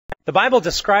The Bible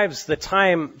describes the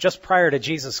time just prior to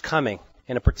Jesus coming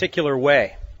in a particular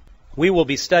way. We will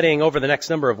be studying over the next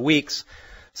number of weeks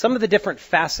some of the different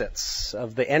facets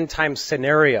of the end time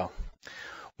scenario.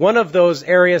 One of those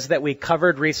areas that we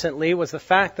covered recently was the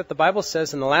fact that the Bible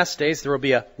says in the last days there will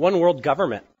be a one world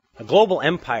government, a global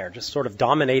empire just sort of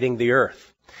dominating the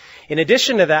earth. In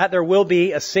addition to that, there will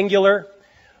be a singular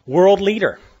world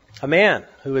leader, a man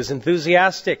who is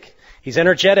enthusiastic, he's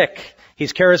energetic,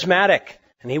 he's charismatic,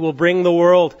 and he will bring the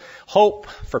world hope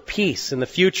for peace in the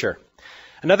future.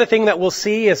 Another thing that we'll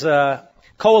see is a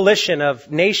coalition of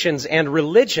nations and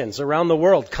religions around the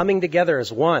world coming together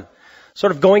as one.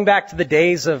 Sort of going back to the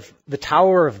days of the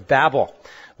Tower of Babel,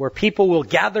 where people will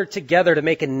gather together to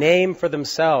make a name for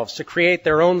themselves, to create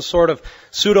their own sort of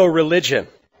pseudo-religion.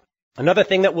 Another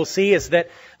thing that we'll see is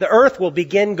that the earth will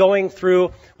begin going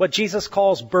through what Jesus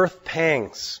calls birth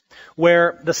pangs,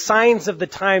 where the signs of the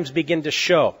times begin to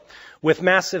show, with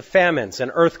massive famines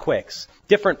and earthquakes,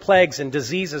 different plagues and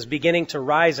diseases beginning to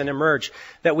rise and emerge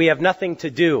that we have nothing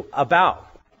to do about.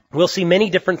 We'll see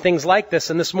many different things like this,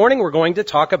 and this morning we're going to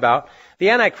talk about the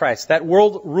Antichrist, that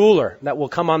world ruler that will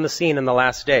come on the scene in the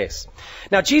last days.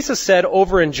 Now, Jesus said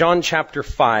over in John chapter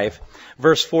 5,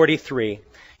 verse 43,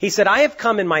 He said, I have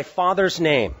come in my Father's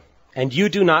name, and you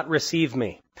do not receive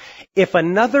me. If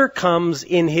another comes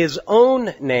in his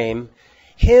own name,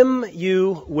 him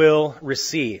you will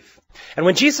receive. And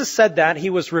when Jesus said that, he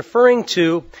was referring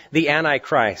to the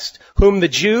Antichrist, whom the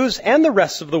Jews and the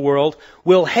rest of the world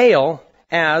will hail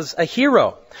as a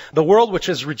hero. The world which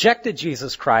has rejected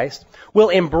Jesus Christ will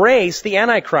embrace the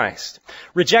Antichrist.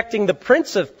 Rejecting the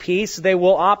Prince of Peace, they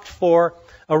will opt for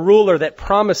a ruler that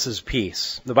promises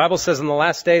peace. The Bible says in the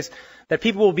last days that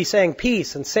people will be saying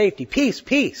peace and safety, peace,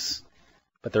 peace.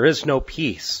 But there is no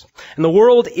peace. And the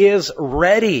world is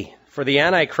ready for the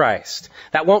Antichrist.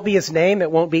 That won't be his name.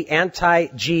 It won't be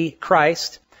Anti-G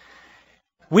Christ.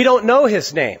 We don't know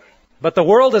his name, but the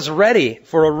world is ready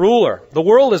for a ruler. The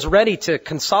world is ready to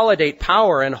consolidate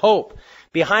power and hope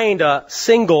behind a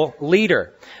single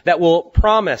leader that will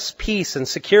promise peace and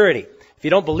security. If you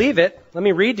don't believe it, let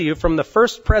me read to you from the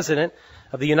first president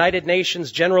of the United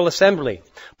Nations General Assembly.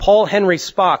 Paul Henry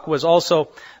Spaak was also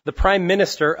the Prime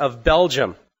Minister of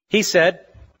Belgium. He said,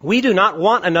 we do not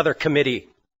want another committee.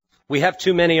 We have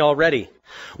too many already.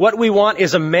 What we want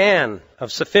is a man of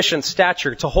sufficient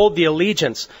stature to hold the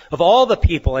allegiance of all the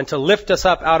people and to lift us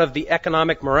up out of the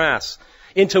economic morass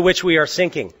into which we are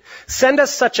sinking. Send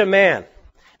us such a man.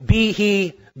 Be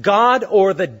he God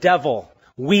or the devil,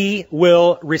 we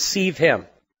will receive him.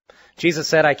 Jesus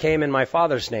said, I came in my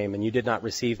Father's name and you did not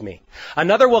receive me.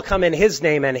 Another will come in his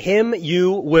name and him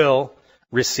you will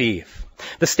receive.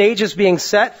 The stage is being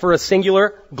set for a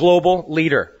singular global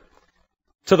leader.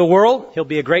 To the world, he'll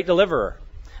be a great deliverer.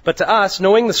 But to us,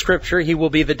 knowing the Scripture, he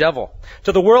will be the devil.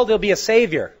 To the world, he'll be a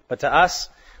savior. But to us,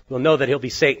 we'll know that he'll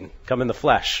be Satan, come in the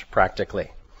flesh,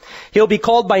 practically. He'll be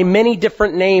called by many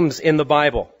different names in the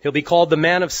Bible. He'll be called the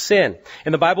man of sin.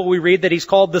 In the Bible, we read that he's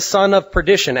called the son of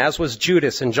perdition, as was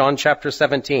Judas in John chapter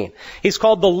 17. He's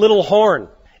called the little horn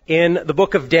in the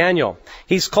book of Daniel.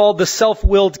 He's called the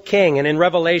self-willed king, and in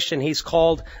Revelation he's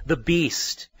called the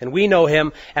beast. And we know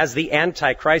him as the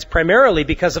Antichrist primarily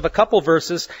because of a couple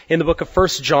verses in the book of 1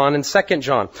 John and 2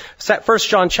 John. 1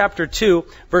 John chapter 2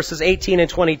 verses 18 and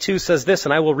 22 says this,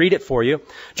 and I will read it for you.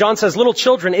 John says, little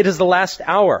children, it is the last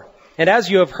hour. And as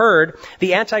you have heard,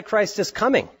 the Antichrist is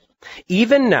coming.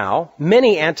 Even now,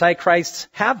 many Antichrists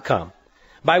have come,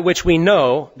 by which we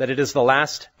know that it is the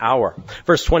last hour.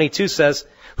 Verse 22 says,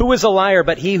 who is a liar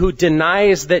but he who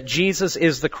denies that Jesus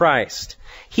is the Christ?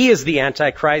 He is the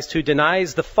Antichrist who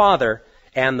denies the Father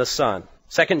and the Son.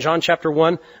 2 John chapter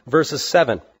 1 verses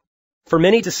 7. For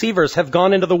many deceivers have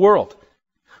gone into the world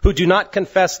who do not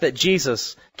confess that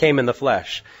Jesus came in the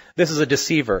flesh. This is a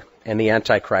deceiver and the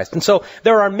Antichrist. And so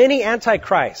there are many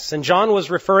Antichrists. And John was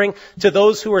referring to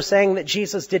those who are saying that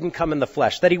Jesus didn't come in the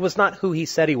flesh, that he was not who he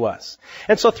said he was.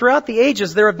 And so throughout the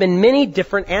ages, there have been many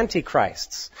different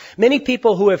Antichrists. Many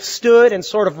people who have stood and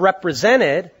sort of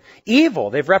represented evil.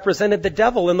 They've represented the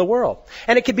devil in the world.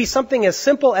 And it could be something as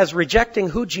simple as rejecting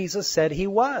who Jesus said he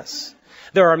was.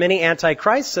 There are many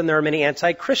Antichrists and there are many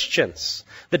Anti-Christians.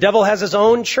 The devil has his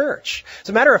own church. As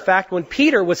a matter of fact, when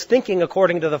Peter was thinking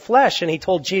according to the flesh and he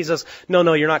told Jesus,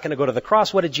 no, you're not going to go to the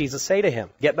cross, what did Jesus say to him?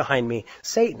 Get behind me,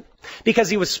 Satan. Because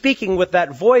he was speaking with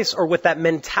that voice or with that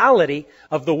mentality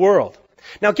of the world.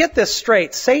 Now get this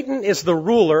straight. Satan is the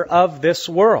ruler of this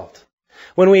world.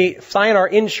 When we sign our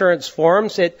insurance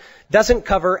forms, it doesn't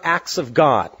cover acts of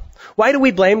God. Why do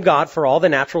we blame God for all the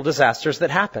natural disasters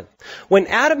that happen? When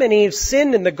Adam and Eve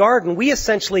sinned in the garden, we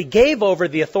essentially gave over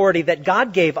the authority that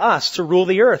God gave us to rule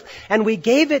the earth, and we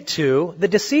gave it to the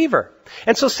deceiver.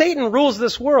 And so Satan rules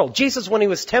this world. Jesus, when he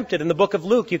was tempted in the book of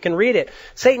Luke, you can read it,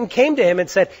 Satan came to him and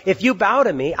said, if you bow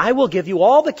to me, I will give you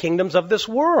all the kingdoms of this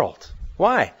world.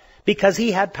 Why? Because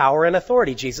he had power and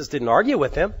authority. Jesus didn't argue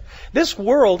with him. This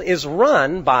world is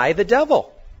run by the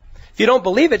devil. If you don't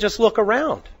believe it, just look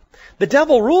around. The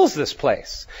devil rules this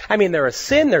place. I mean, there is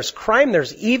sin, there's crime,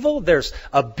 there's evil, there's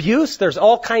abuse, there's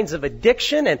all kinds of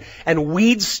addiction, and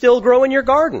weeds still grow in your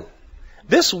garden.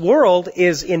 This world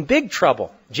is in big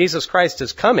trouble. Jesus Christ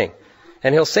is coming,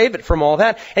 and he'll save it from all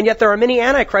that. And yet there are many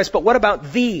antichrists, but what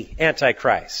about the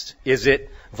Antichrist? Is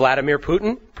it Vladimir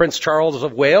Putin, Prince Charles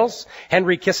of Wales,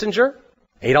 Henry Kissinger,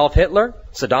 Adolf Hitler,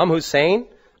 Saddam Hussein,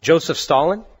 Joseph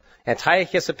Stalin,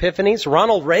 Antiochus Epiphanes,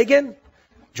 Ronald Reagan,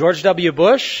 George W.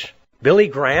 Bush, Billy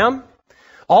Graham?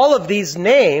 All of these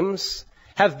names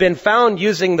have been found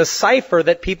using the cipher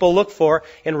that people look for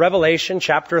in Revelation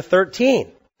chapter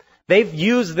 13. They've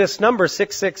used this number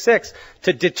 666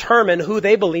 to determine who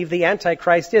they believe the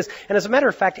Antichrist is. And as a matter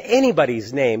of fact,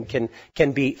 anybody's name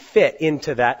can be fit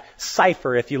into that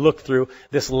cipher if you look through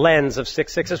this lens of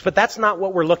 666. But that's not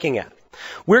what we're looking at.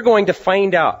 We're going to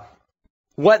find out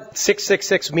what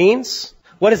 666 means.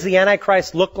 What does the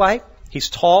Antichrist look like? He's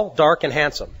tall, dark, and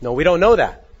handsome. No, we don't know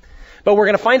that. But we're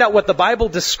going to find out what the Bible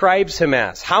describes him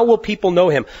as. How will people know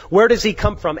him? Where does he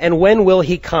come from? And when will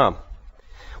he come?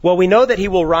 Well, we know that he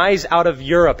will rise out of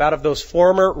Europe, out of those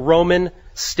former Roman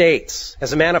states,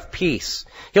 as a man of peace.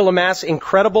 He'll amass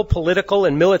incredible political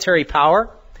and military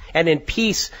power, and in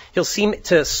peace, he'll seem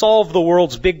to solve the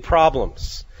world's big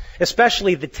problems,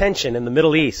 especially the tension in the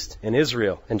Middle East, in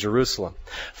Israel and Jerusalem.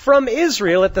 From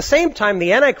Israel, at the same time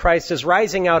the Antichrist is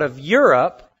rising out of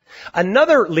Europe,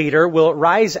 another leader will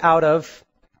rise out of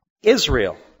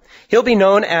Israel. He'll be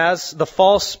known as the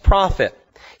false prophet.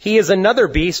 He is another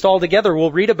beast altogether.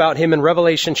 We'll read about him in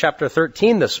Revelation chapter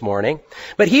 13 this morning.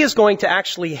 But he is going to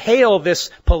actually hail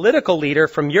this political leader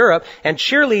from Europe and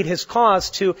cheerlead his cause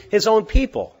to his own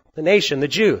people, the nation, the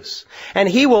Jews. And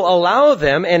he will allow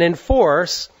them and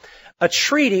enforce a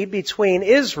treaty between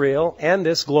Israel and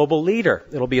this global leader.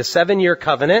 It'll be a 7-year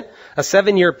covenant, a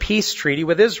 7-year peace treaty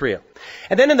with Israel.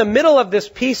 And then in the middle of this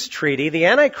peace treaty, the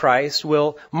Antichrist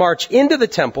will march into the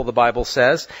temple, the Bible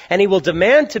says, and he will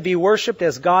demand to be worshipped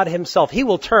as God himself. He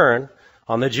will turn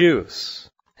on the Jews.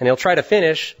 And he'll try to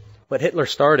finish what Hitler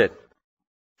started.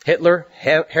 Hitler,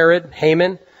 Herod,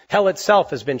 Haman, hell itself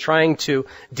has been trying to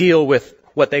deal with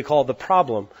what they call the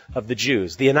problem of the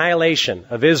Jews, the annihilation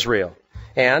of Israel.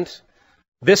 And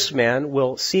this man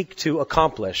will seek to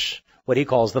accomplish what he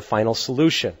calls the final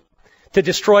solution, to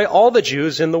destroy all the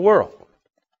Jews in the world.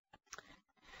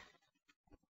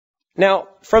 Now,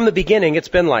 from the beginning, it's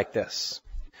been like this.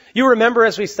 You remember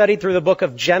as we studied through the book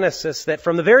of Genesis that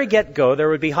from the very get-go, there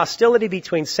would be hostility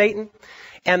between Satan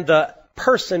and the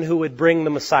person who would bring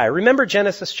the Messiah. Remember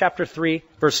Genesis chapter 3,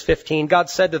 verse 15? God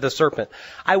said to the serpent,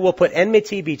 I will put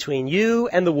enmity between you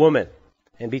and the woman,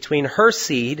 and between her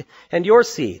seed and your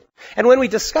seed. And when we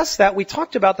discussed that, we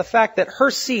talked about the fact that her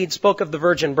seed spoke of the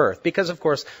virgin birth, because of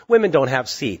course, women don't have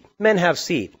seed. Men have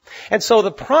seed. And so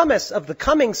the promise of the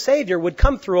coming Savior would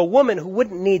come through a woman who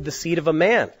wouldn't need the seed of a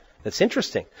man. That's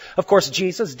interesting. Of course,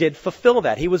 Jesus did fulfill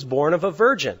that. He was born of a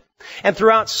virgin. And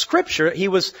throughout Scripture, he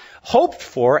was hoped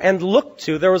for and looked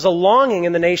to. There was a longing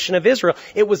in the nation of Israel.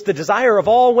 It was the desire of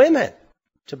all women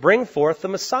to bring forth the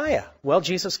Messiah. Well,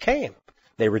 Jesus came.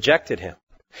 They rejected him.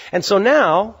 And so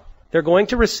now they're going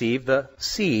to receive the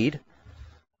seed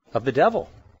of the devil,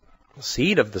 the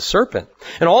seed of the serpent.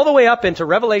 And all the way up into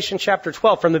Revelation chapter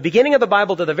 12, from the beginning of the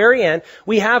Bible to the very end,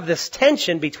 we have this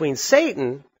tension between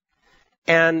Satan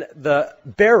and the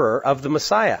bearer of the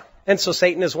Messiah. And so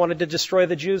Satan has wanted to destroy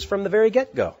the Jews from the very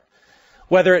get-go.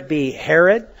 Whether it be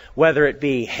Herod, whether it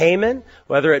be Haman,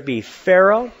 whether it be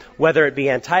Pharaoh, whether it be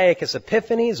Antiochus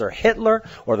Epiphanes or Hitler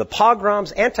or the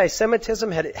pogroms, anti-Semitism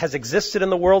has existed in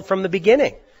the world from the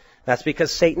beginning. That's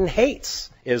because Satan hates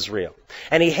Israel.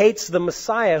 And he hates the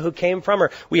Messiah who came from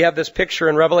her. We have this picture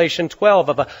in Revelation 12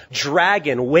 of a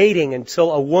dragon waiting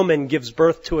until a woman gives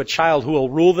birth to a child who will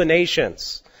rule the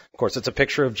nations. Of course, it's a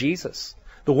picture of Jesus.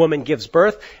 The woman gives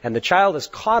birth and the child is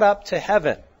caught up to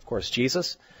heaven. Of course,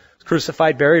 Jesus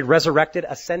crucified, buried, resurrected,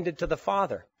 ascended to the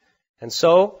Father. And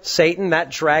so Satan, that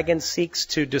dragon, seeks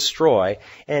to destroy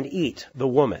and eat the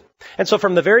woman. And so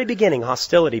from the very beginning,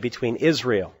 hostility between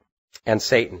Israel and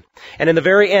Satan. And in the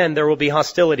very end, there will be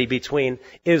hostility between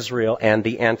Israel and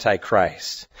the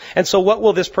Antichrist. And so what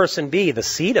will this person be? The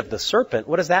seed of the serpent?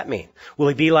 What does that mean? Will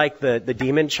he be like the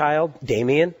demon child,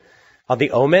 Damien, On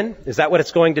the omen? Is that what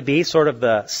it's going to be? Sort of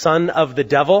the son of the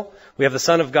devil? We have the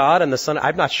son of God and the son,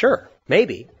 I'm not sure.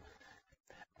 Maybe.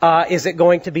 Is it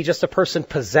going to be just a person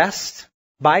possessed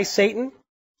by Satan?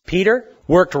 Peter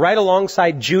worked right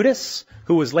alongside Judas,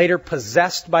 who was later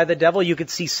possessed by the devil. You could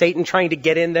see Satan trying to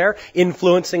get in there,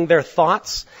 influencing their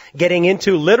thoughts, getting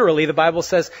into, literally, the Bible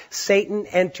says, Satan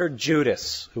entered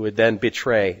Judas, who would then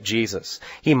betray Jesus.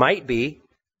 He might be,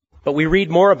 but we read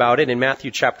more about it in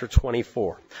Matthew chapter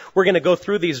 24. We're going to go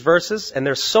through these verses, and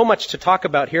there's so much to talk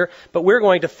about here, but we're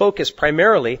going to focus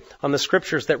primarily on the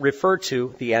scriptures that refer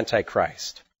to the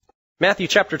Antichrist. Matthew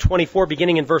chapter 24,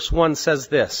 beginning in verse 1, says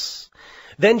this: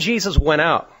 Then Jesus went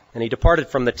out, and he departed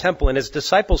from the temple, and his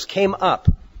disciples came up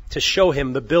to show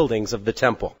him the buildings of the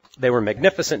temple. They were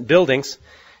magnificent buildings,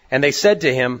 and they said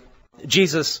to him,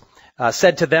 Jesus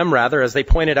said to them, rather, as they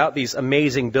pointed out these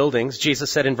amazing buildings,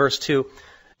 Jesus said in verse 2,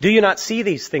 Do you not see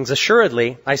these things?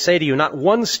 Assuredly, I say to you, not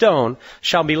one stone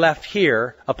shall be left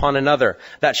here upon another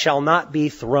that shall not be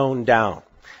thrown down.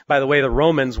 By the way, the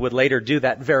Romans would later do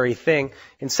that very thing.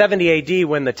 In 70 AD,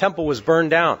 when the temple was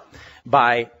burned down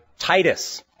by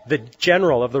Titus, the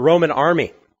general of the Roman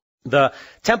army, the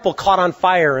temple caught on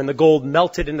fire and the gold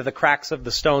melted into the cracks of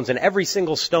the stones, and every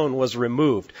single stone was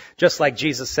removed, just like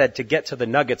Jesus said, to get to the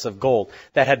nuggets of gold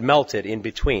that had melted in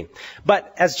between.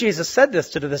 But as Jesus said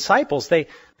this to the disciples, they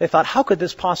thought, how could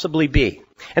this possibly be?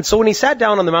 And so when he sat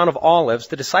down on the Mount of Olives,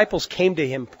 the disciples came to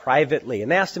him privately,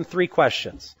 and they asked him 3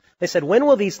 questions. They said, when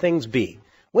will these things be?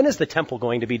 When is the temple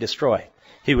going to be destroyed?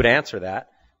 He would answer that.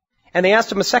 And they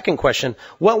asked him a second question,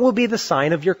 what will be the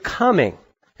sign of your coming?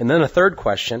 And then a third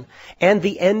question, and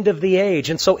the end of the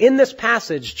age. And so in this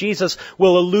passage, Jesus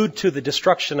will allude to the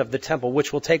destruction of the temple,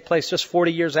 which will take place just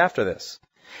 40 years after this.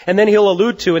 And then he'll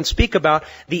allude to and speak about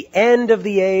the end of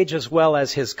the age as well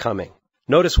as his coming.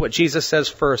 Notice what Jesus says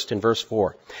first in verse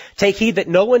 4. Take heed that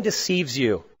no one deceives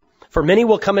you, for many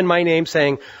will come in my name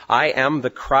saying, I am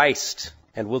the Christ,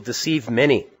 and will deceive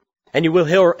many. And you will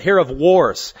hear of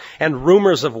wars and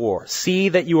rumors of war. See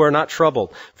that you are not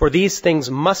troubled, for these things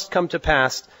must come to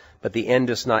pass, but the end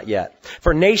is not yet.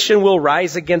 For nation will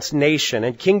rise against nation,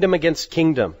 and kingdom against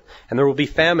kingdom, and there will be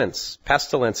famines,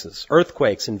 pestilences,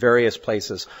 earthquakes in various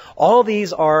places. All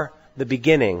these are the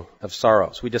beginning of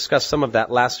sorrows. We discussed some of that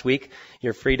last week.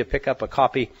 You're free to pick up a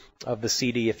copy of the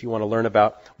CD if you want to learn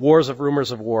about wars of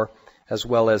rumors of war, as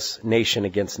well as nation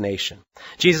against nation.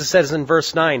 Jesus says in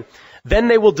verse 9, Then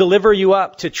they will deliver you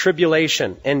up to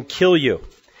tribulation and kill you,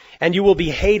 and you will be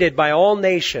hated by all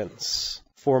nations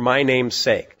for my name's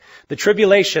sake. The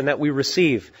tribulation that we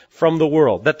receive from the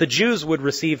world, that the Jews would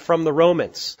receive from the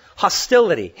Romans,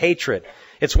 hostility, hatred.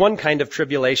 It's one kind of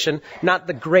tribulation, not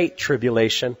the great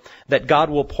tribulation that God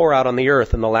will pour out on the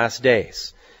earth in the last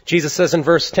days. Jesus says in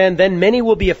verse 10, Then many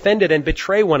will be offended and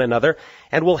betray one another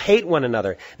and will hate one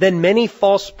another. Then many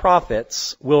false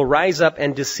prophets will rise up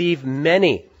and deceive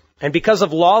many. And because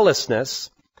of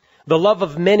lawlessness, the love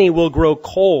of many will grow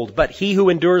cold, but he who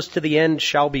endures to the end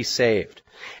shall be saved.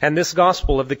 And this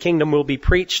gospel of the kingdom will be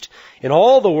preached in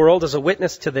all the world as a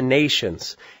witness to the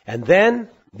nations. And then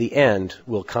the end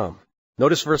will come.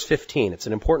 Notice verse 15. It's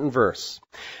an important verse.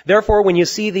 Therefore, when you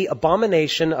see the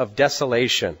abomination of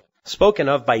desolation, spoken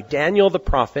of by Daniel the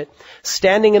prophet,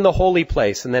 standing in the holy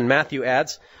place. And then Matthew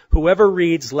adds, whoever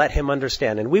reads, let him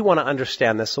understand. And we want to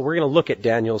understand this, so we're going to look at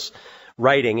Daniel's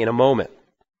writing in a moment.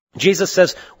 Jesus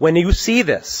says, when you see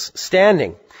this,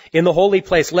 standing in the holy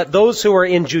place, let those who are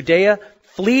in Judea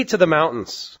flee to the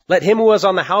mountains. Let him who is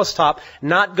on the housetop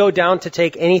not go down to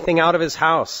take anything out of his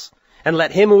house. And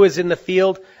let him who is in the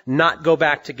field not go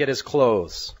back to get his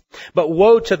clothes. But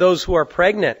woe to those who are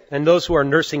pregnant and those who are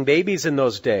nursing babies in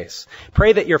those days.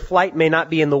 Pray that your flight may not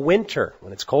be in the winter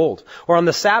when it's cold, or on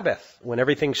the Sabbath when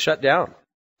everything's shut down.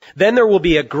 Then there will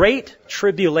be a great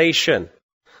tribulation,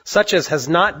 such as has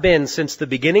not been since the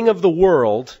beginning of the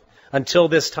world until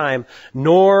this time,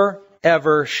 nor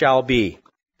ever shall be.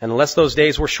 And unless those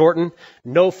days were shortened,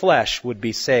 no flesh would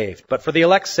be saved. But for the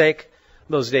elect's sake,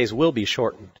 those days will be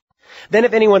shortened. Then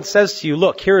if anyone says to you,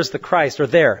 look, here is the Christ, or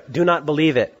there, do not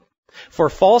believe it. For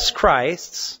false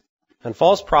Christs and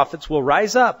false prophets will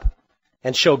rise up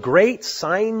and show great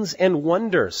signs and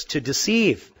wonders to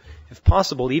deceive, if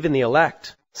possible, even the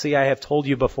elect. See, I have told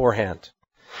you beforehand.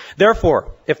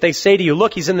 Therefore, if they say to you,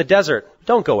 look, he's in the desert,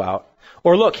 don't go out.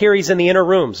 Or look, here he's in the inner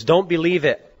rooms, don't believe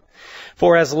it.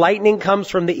 For as lightning comes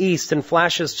from the east and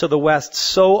flashes to the west,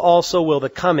 so also will the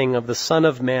coming of the Son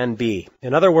of Man be.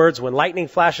 In other words, when lightning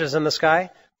flashes in the sky,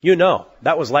 you know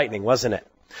that was lightning, wasn't it?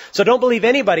 So don't believe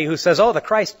anybody who says, oh, the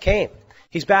Christ came.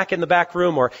 He's back in the back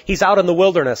room, or he's out in the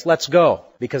wilderness, let's go.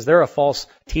 Because they're a false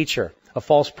teacher, a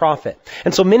false prophet.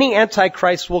 And so many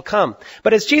antichrists will come.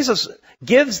 But as Jesus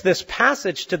gives this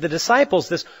passage to the disciples,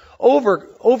 this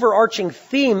overarching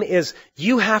theme is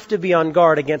you have to be on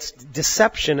guard against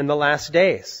deception in the last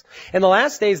days. In the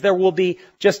last days, there will be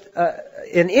just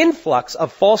an influx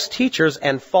of false teachers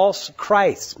and false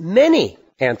Christs. Many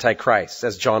antichrists,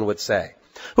 as John would say.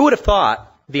 Who would have thought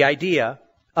the idea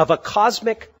of a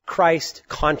cosmic Christ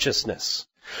consciousness,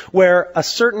 where a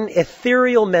certain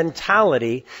ethereal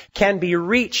mentality can be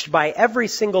reached by every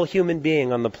single human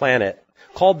being on the planet,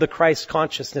 called the Christ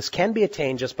consciousness, can be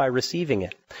attained just by receiving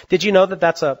it. Did you know that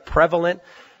that's a prevalent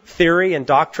theory and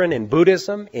doctrine in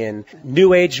Buddhism, in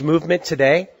New Age movement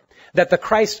today? That the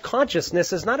Christ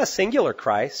consciousness is not a singular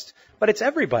Christ, but it's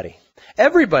everybody.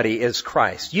 Everybody is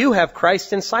Christ. You have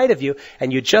Christ inside of you,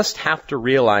 and you just have to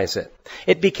realize it.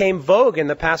 It became vogue in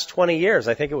the past 20 years.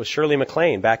 I think it was Shirley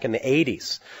MacLaine back in the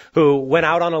 80s who went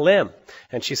out on a limb,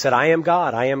 and she said, I am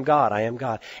God, I am God, I am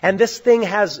God. And this thing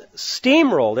has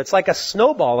steamrolled. It's like a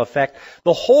snowball effect.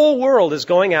 The whole world is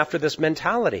going after this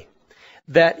mentality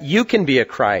that you can be a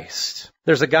Christ.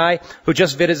 There's a guy who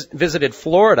just visited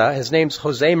Florida. His name's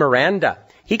Jose Miranda.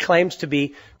 He claims to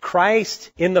be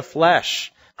Christ in the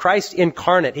flesh, Christ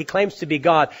incarnate. He claims to be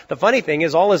God. The funny thing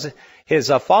is all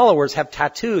his followers have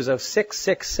tattoos of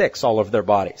 666 all over their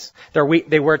bodies.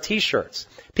 They wear T-shirts.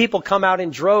 People come out in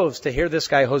droves to hear this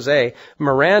guy, Jose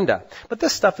Miranda. But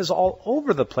this stuff is all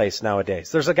over the place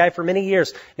nowadays. There's a guy for many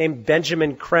years named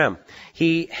Benjamin Krem.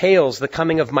 He hails the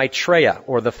coming of Maitreya,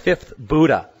 or the fifth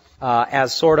Buddha,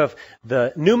 as sort of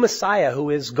the new Messiah who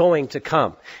is going to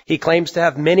come. He claims to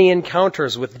have many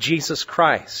encounters with Jesus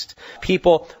Christ.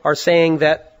 People are saying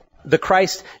that the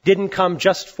Christ didn't come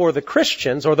just for the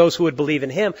Christians or those who would believe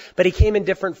in him, but he came in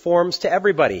different forms to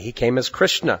everybody. He came as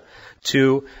Krishna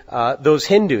to those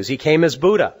Hindus. He came as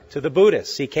Buddha to the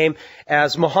Buddhists. He came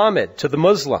as Muhammad to the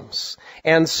Muslims.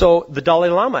 And so the Dalai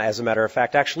Lama, as a matter of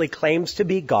fact, actually claims to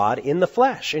be God in the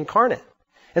flesh, incarnate.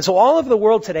 And so all over the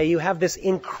world today, you have this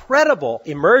incredible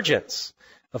emergence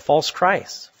of false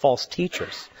Christs, false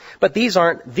teachers. But these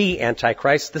aren't the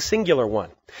Antichrist, the singular one.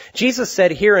 Jesus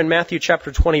said here in Matthew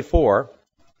chapter 24,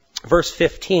 verse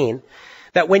 15,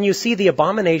 that when you see the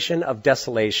abomination of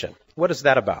desolation, what is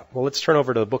that about? Well, let's turn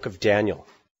over to the book of Daniel.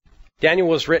 Daniel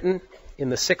was written in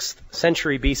the 6th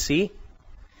century BC.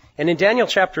 And in Daniel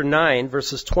chapter 9,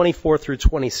 verses 24 through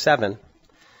 27,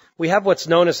 we have what's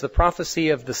known as the prophecy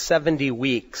of the 70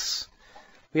 weeks.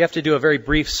 We have to do a very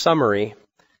brief summary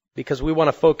because we want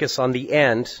to focus on the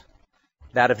end,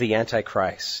 that of the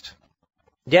Antichrist.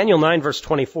 Daniel 9 verse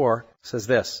 24 says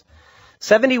this,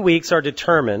 70 weeks are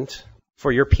determined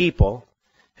for your people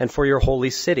and for your holy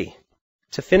city,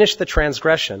 to finish the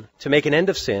transgression, to make an end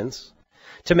of sins,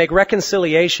 to make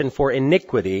reconciliation for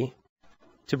iniquity,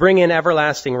 to bring in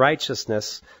everlasting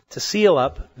righteousness, to seal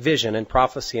up vision and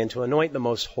prophecy, and to anoint the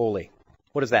most holy.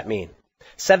 What does that mean?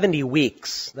 70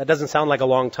 weeks. That doesn't sound like a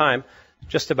long time.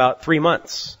 Just about 3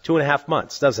 months, 2.5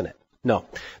 months, doesn't it? No,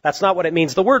 that's not what it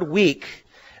means. The word week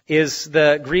is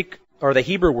the Greek or the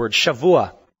Hebrew word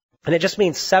shavua, and it just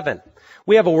means 7.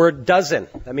 We have a word dozen,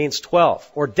 that means 12,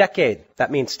 or decade,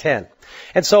 that means 10.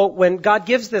 And so when God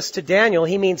gives this to Daniel,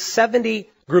 he means 70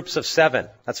 groups of 7.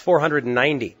 That's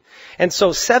 490. And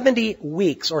so 70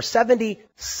 weeks, or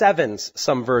 77s,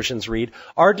 some versions read,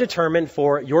 are determined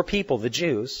for your people, the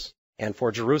Jews, and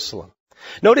for Jerusalem.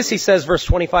 Notice he says, verse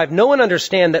 25, no one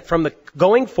understand that from the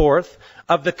going forth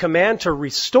of the command to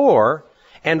restore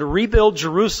and rebuild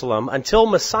Jerusalem until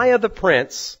Messiah the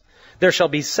Prince, there shall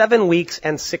be 7 weeks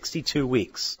and 62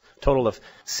 weeks. Total of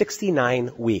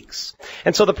 69 weeks.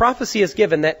 And so the prophecy is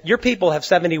given that your people have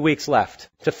 70 weeks left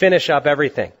to finish up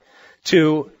everything,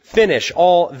 to finish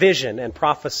all vision and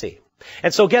prophecy.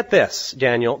 And so get this,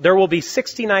 Daniel, there will be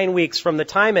 69 weeks from the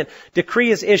time a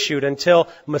decree is issued until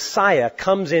Messiah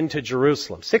comes into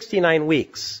Jerusalem. 69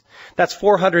 weeks. That's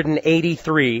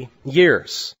 483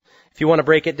 years. If you want to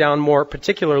break it down more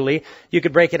particularly, you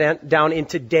could break it down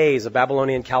into days. A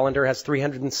Babylonian calendar has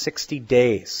 360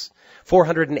 days.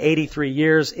 483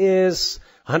 years is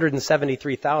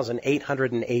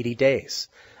 173,880 days.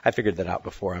 I figured that out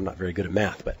before. I'm not very good at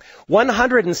math, but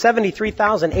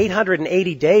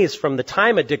 173,880 days from the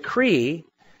time a decree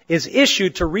is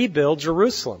issued to rebuild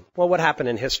Jerusalem. Well, what happened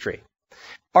in history?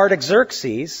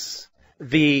 Artaxerxes,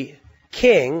 the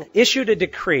king, issued a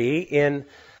decree in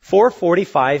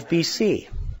 445 BC.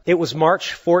 It was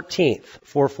March 14th,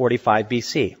 445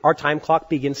 BC. Our time clock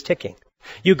begins ticking.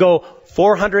 You go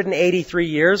 483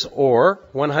 years or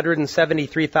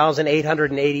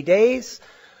 173,880 days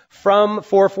From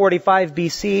 445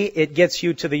 BC, it gets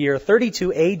you to the year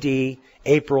 32 AD,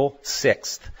 April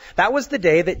 6th. That was the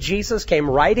day that Jesus came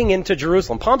riding into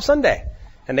Jerusalem, Palm Sunday,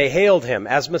 and they hailed him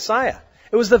as Messiah.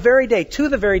 It was the very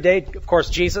day, of course,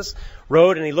 Jesus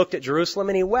rode and he looked at Jerusalem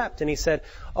and he wept and he said,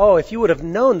 "Oh, if you would have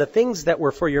known the things that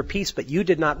were for your peace, but you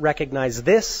did not recognize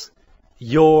this,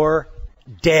 your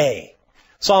day."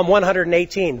 Psalm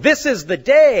 118, "This is the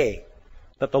day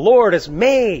that the Lord has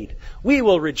made. We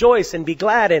will rejoice and be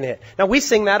glad in it." Now we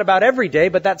sing that about every day,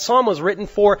 but that psalm was written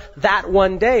for that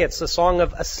one day. It's the song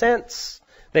of ascents.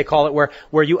 They call it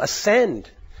where you ascend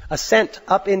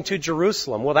up into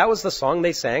Jerusalem. Well, that was the song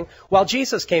they sang while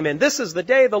Jesus came in. This is the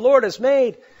day the Lord has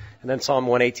made. And then Psalm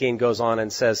 118 goes on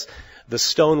and says, the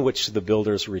stone which the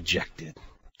builders rejected,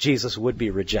 Jesus would be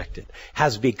rejected,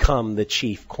 has become the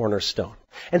chief cornerstone.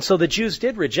 And so the Jews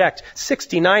did reject.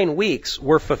 69 weeks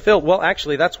were fulfilled. Well,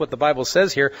 actually, that's what the Bible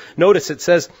says here. Notice it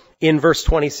says in verse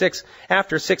 26,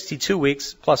 after 62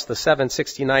 weeks plus the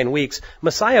 69 weeks,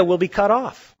 Messiah will be cut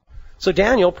off. So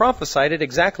Daniel prophesied it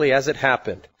exactly as it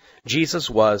happened. Jesus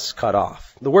was cut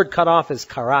off. The word cut off is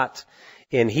karat.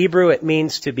 In Hebrew, it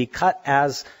means to be cut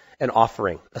as an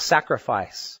offering, a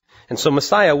sacrifice. And so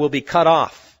Messiah will be cut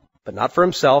off, but not for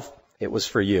himself. It was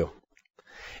for you.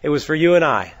 It was for you and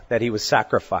I that he was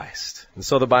sacrificed. And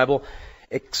so the Bible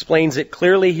explains it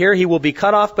clearly here. He will be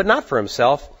cut off, but not for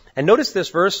himself. And notice this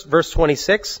verse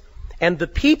 26. And the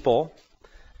people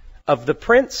of the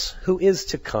prince who is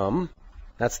to come,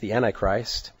 that's the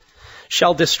Antichrist,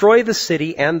 shall destroy the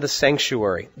city and the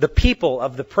sanctuary. The people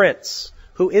of the prince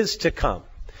who is to come.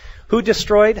 Who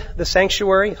destroyed the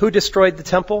sanctuary? Who destroyed the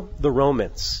temple? The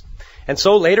Romans. And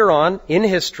so later on in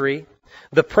history,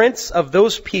 the prince of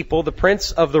those people, the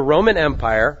prince of the Roman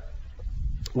Empire,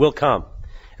 will come.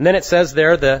 And then it says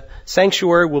there, the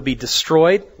sanctuary will be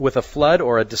destroyed with a flood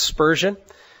or a dispersion,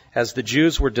 as the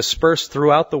Jews were dispersed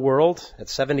throughout the world at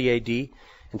 70 AD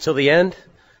until the end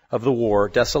of the war.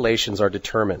 Desolations are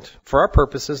determined. For our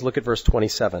purposes, look at verse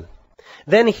 27.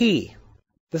 Then he,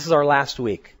 this is our last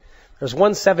week. There's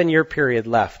 1 7-year period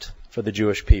left for the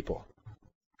Jewish people.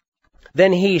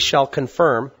 Then he shall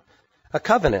confirm a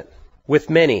covenant with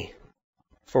many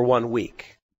for 1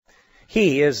 week.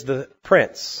 He is the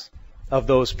prince of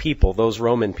those people, those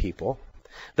Roman people.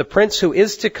 The prince who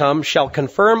is to come shall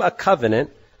confirm a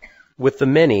covenant with the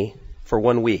many for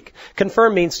 1 week.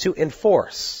 Confirm means to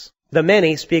enforce. The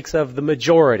many speaks of the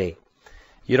majority.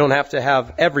 You don't have to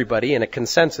have everybody in a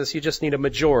consensus. You just need a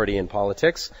majority in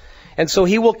politics. And so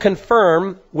he will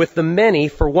confirm with the many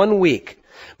for 1 week.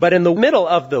 But in the middle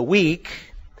of the week,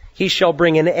 he shall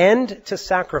bring an end to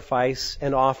sacrifice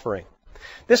and offering.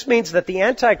 This means that the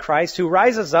Antichrist who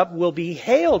rises up will be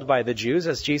hailed by the Jews,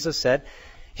 as Jesus said,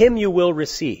 him you will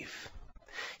receive.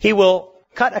 He will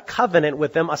cut a covenant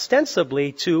with them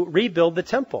ostensibly to rebuild the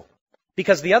temple,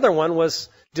 because the other one was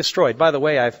destroyed. By the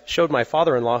way, I've showed my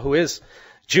father-in-law, who is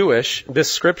Jewish,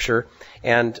 this scripture,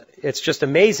 and it's just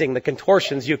amazing the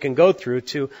contortions you can go through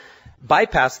to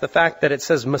bypass the fact that it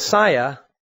says Messiah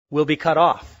will be cut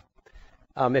off.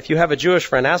 If you have a Jewish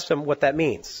friend, ask them what that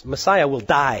means. Messiah will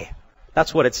die.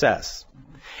 That's what it says.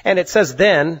 And it says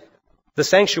then the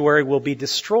sanctuary will be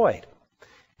destroyed.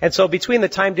 And so between the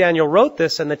time Daniel wrote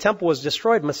this and the temple was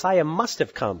destroyed, Messiah must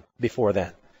have come before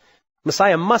then.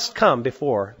 Messiah must come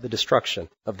before the destruction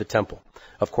of the temple.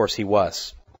 Of course he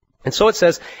was. And so it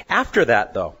says, after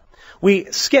that though,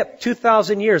 we skip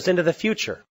 2,000 years into the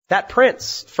future. That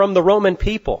prince from the Roman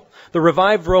people, the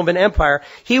revived Roman Empire,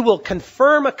 he will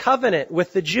confirm a covenant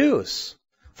with the Jews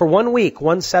for 1 week,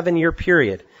 1 7-year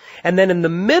period. And then in the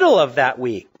middle of that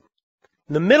week,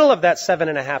 in the middle of that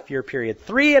 7.5-year period,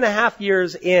 3.5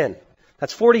 years in,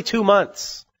 that's 42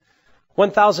 months,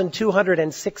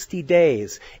 1,260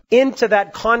 days into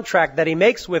that contract that he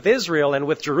makes with Israel and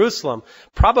with Jerusalem,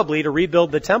 probably to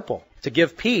rebuild the temple, to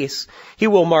give peace, he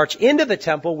will march into the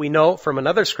temple. We know from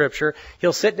another scripture,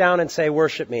 he'll sit down and say,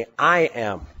 worship me, I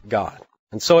am God.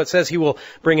 And so it says he will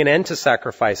bring an end to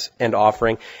sacrifice and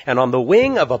offering, and on the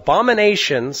wing of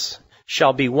abominations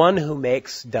shall be one who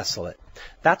makes desolate.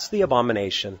 That's the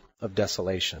abomination of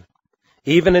desolation.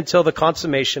 Even until the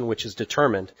consummation which is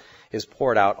determined is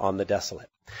poured out on the desolate.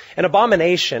 An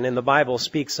abomination in the Bible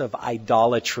speaks of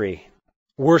idolatry,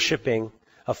 worshiping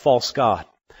a false god,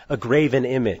 a graven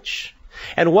image.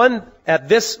 And one at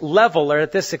this level or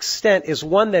at this extent is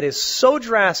one that is so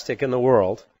drastic in the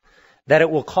world that it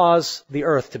will cause the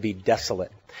earth to be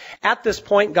desolate. At this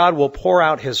point, God will pour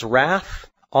out his wrath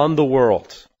on the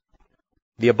world,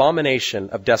 the abomination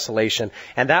of desolation,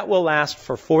 and that will last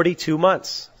for 42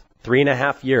 months,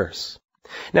 3.5 years.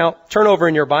 Now, turn over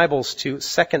in your Bibles to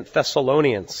 2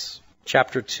 Thessalonians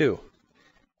chapter 2.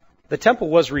 The temple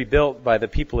was rebuilt by the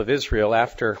people of Israel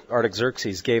after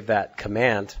Artaxerxes gave that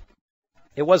command.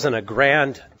 It wasn't a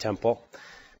grand temple,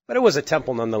 but it was a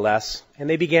temple nonetheless, and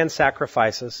they began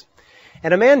sacrifices.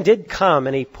 And a man did come,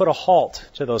 and he put a halt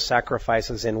to those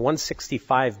sacrifices in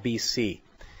 165 BC.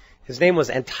 His name was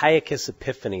Antiochus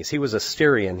Epiphanes. He was a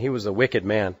Syrian. He was a wicked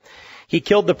man. He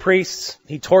killed the priests.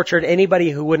 He tortured anybody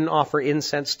who wouldn't offer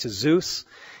incense to Zeus.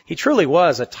 He truly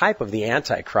was a type of the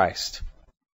Antichrist.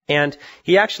 And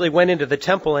he actually went into the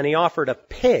temple and he offered a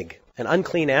pig, an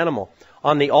unclean animal,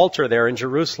 on the altar there in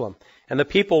Jerusalem. And the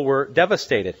people were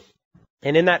devastated.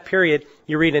 And in that period,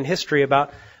 you read in history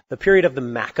about the period of the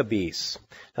Maccabees.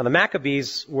 Now, the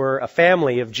Maccabees were a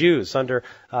family of Jews under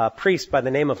a priest by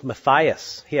the name of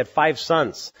Matthias. He had 5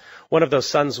 sons. One of those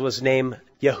sons was named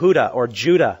Yehuda or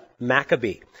Judah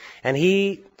Maccabee. And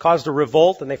he caused a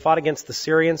revolt, and they fought against the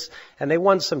Syrians, and they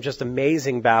won some just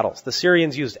amazing battles. The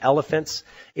Syrians used elephants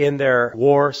in their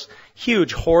wars,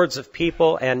 huge hordes of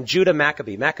people, and Judah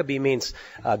Maccabee. Maccabee means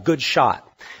good shot.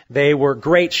 They were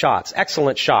great shots,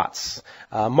 excellent shots,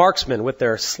 marksmen with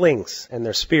their slings and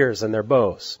their spears and their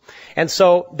bows. And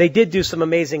so they did do some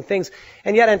amazing things.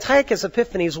 And yet Antiochus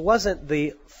Epiphanes wasn't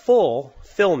the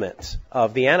fulfillment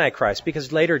of the Antichrist,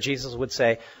 because later Jesus would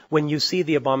say, when you see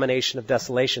the abomination of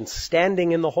desolation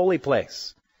standing in the holy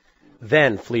place,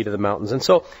 then flee to the mountains. And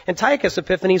so Antiochus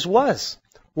Epiphanes was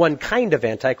one kind of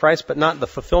Antichrist, but not the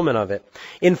fulfillment of it.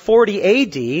 In 40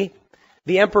 AD,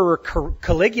 the Emperor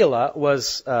Caligula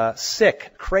was a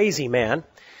sick, crazy man.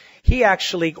 He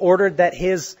actually ordered that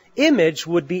his image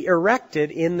would be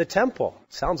erected in the temple.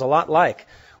 Sounds a lot like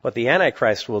what the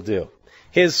Antichrist will do.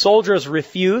 His soldiers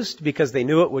refused because they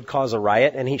knew it would cause a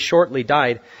riot, and he shortly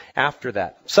died after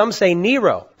that. Some say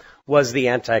Nero was the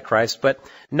Antichrist, but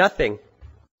nothing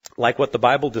like what the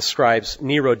Bible describes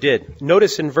Nero did.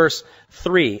 Notice in verse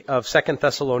 3 of 2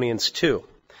 Thessalonians 2.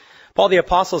 Paul the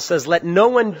Apostle says, "Let no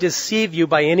one deceive you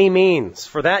by any means,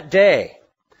 for that day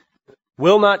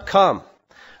will not come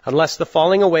unless the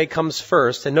falling away comes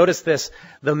first." And notice this,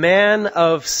 the man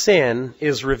of sin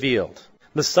is revealed,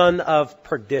 the son of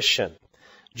perdition.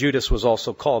 Judas was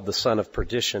also called the son of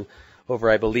perdition over,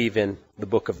 I believe, in the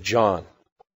book of John.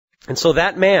 And so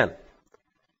that man,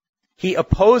 he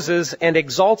opposes and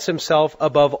exalts himself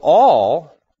above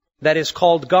all that is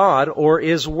called God or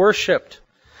is worshipped,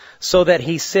 so that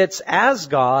he sits as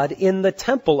God in the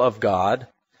temple of God,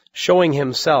 showing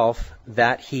himself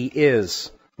that he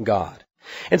is God.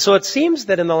 And so it seems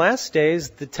that in the last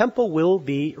days, the temple will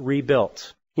be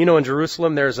rebuilt. You know, in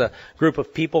Jerusalem, there's a group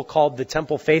of people called the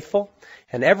Temple Faithful.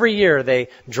 And every year they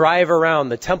drive around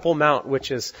the Temple Mount,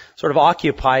 which is sort of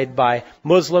occupied by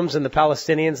Muslims and the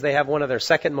Palestinians. They have one of their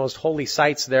second most holy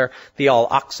sites there, the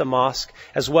Al-Aqsa Mosque,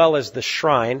 as well as the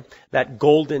shrine, that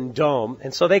golden dome.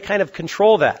 And so they kind of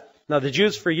control that. Now, the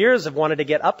Jews for years have wanted to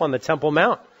get up on the Temple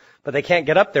Mount, but they can't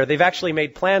get up there. They've actually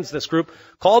made plans, this group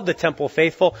called the Temple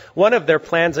Faithful. One of their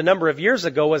plans a number of years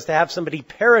ago was to have somebody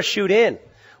parachute in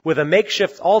with a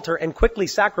makeshift altar and quickly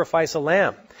sacrifice a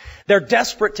lamb. They're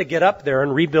desperate to get up there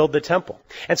and rebuild the temple.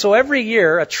 And so every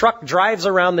year a truck drives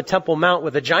around the Temple Mount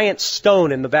with a giant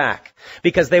stone in the back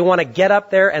because they want to get up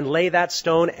there and lay that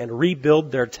stone and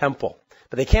rebuild their temple.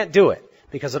 But they can't do it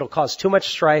because it'll cause too much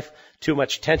strife, too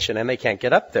much tension, and they can't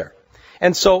get up there.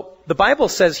 And so the Bible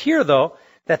says here, though,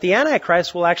 that the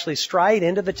Antichrist will actually stride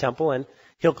into the temple and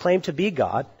he'll claim to be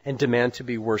God and demand to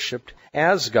be worshipped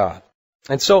as God.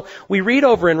 And so we read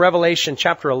over in Revelation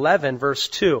chapter 11, verse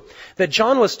 2, that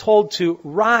John was told to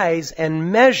rise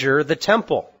and measure the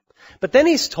temple. But then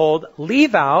he's told,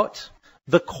 leave out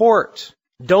the court.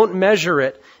 Don't measure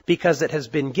it because it has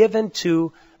been given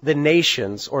to the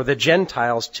nations or the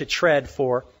Gentiles to tread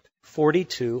for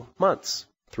 42 months,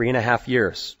 3.5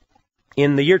 years.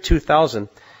 In the year 2000,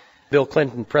 Bill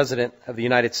Clinton, President of the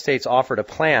United States, offered a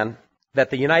plan that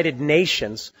the United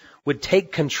Nations would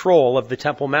take control of the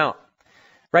Temple Mount.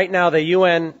 Right now, the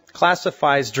UN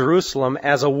classifies Jerusalem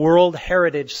as a World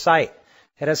Heritage Site.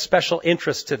 It has special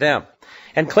interest to them.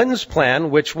 And Clinton's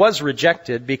plan, which was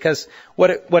rejected because what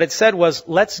it said was,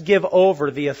 let's give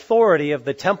over the authority of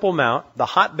the Temple Mount, the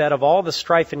hotbed of all the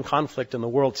strife and conflict in the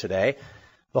world today,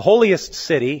 the holiest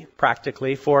city,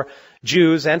 practically, for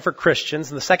Jews and for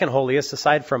Christians, and the second holiest,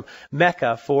 aside from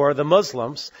Mecca, for the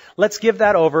Muslims. Let's give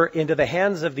that over into the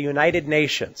hands of the United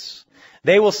Nations.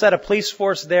 They will set a police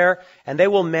force there, and they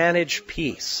will manage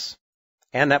peace.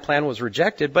 And that plan was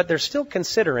rejected, but they're still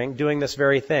considering doing this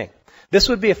very thing. This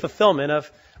would be a fulfillment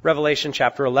of Revelation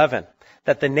chapter 11,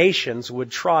 that the nations would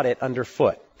trod it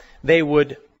underfoot. They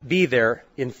would be there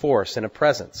in force, in a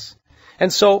presence.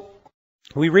 And so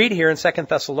we read here in 2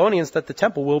 Thessalonians that the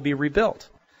temple will be rebuilt.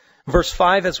 Verse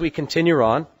 5, as we continue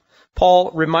on,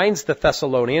 Paul reminds the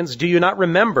Thessalonians, "Do you not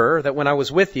remember that when I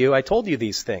was with you, I told you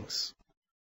these things?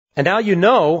 And now you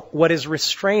know what is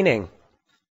restraining,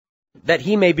 that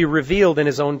he may be revealed in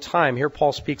his own time." Here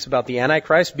Paul speaks about the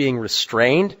Antichrist being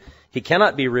restrained. He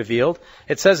cannot be revealed.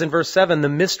 It says in verse 7, "The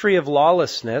mystery of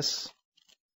lawlessness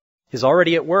is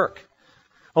already at work.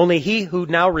 Only he who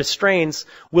now restrains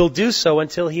will do so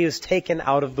until he is taken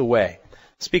out of the way."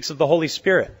 It speaks of the Holy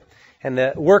Spirit and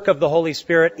the work of the Holy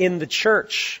Spirit in the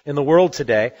church, in the world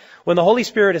today. When the Holy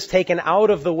Spirit is taken out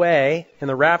of the way in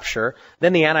the rapture,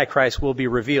 then the Antichrist will be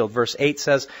revealed. Verse 8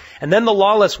 says, "And then the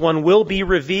lawless one will be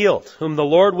revealed, whom the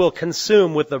Lord will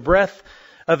consume with the breath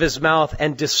of his mouth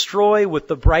and destroy with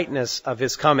the brightness of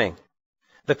his coming."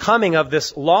 The coming of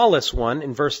this lawless one,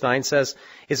 in verse 9 says,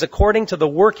 is according to the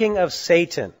working of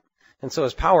Satan. And so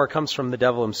his power comes from the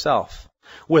devil himself.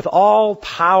 With all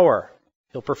power,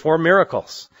 he'll perform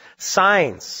miracles.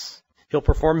 Signs, he'll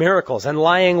perform miracles and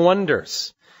lying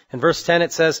wonders. In verse 10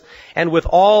 it says, "And with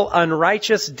all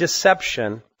unrighteous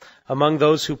deception among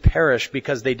those who perish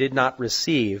because they did not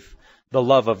receive the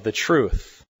love of the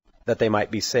truth, that they might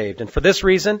be saved. And for this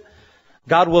reason,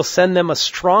 God will send them a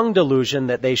strong delusion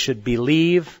that they should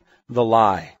believe the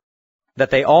lie,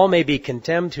 that they all may be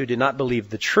condemned who did not believe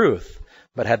the truth,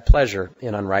 but had pleasure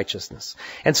in unrighteousness."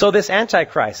 And so this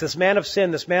Antichrist, this man of sin,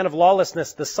 this man of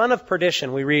lawlessness, the son of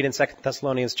perdition, we read in 2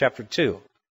 Thessalonians chapter 2,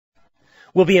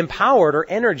 will be empowered or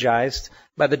energized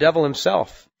by the devil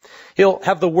himself. He'll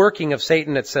have the working of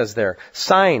Satan, it says there,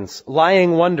 signs,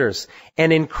 lying wonders,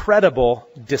 and incredible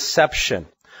deception.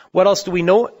 What else do we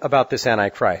know about this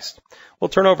Antichrist? We'll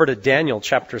turn over to Daniel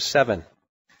chapter 7.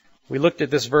 We looked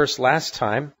at this verse last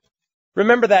time.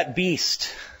 Remember that beast.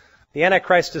 The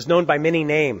Antichrist is known by many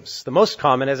names. The most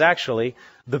common is actually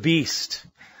the beast.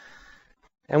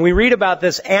 And we read about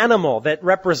this animal that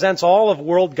represents all of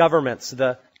world governments,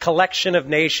 the collection of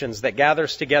nations that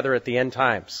gathers together at the end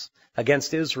times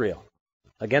against Israel,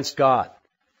 against God.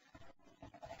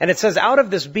 And it says, out of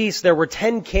this beast there were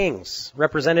 10 kings,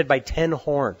 represented by 10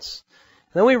 horns.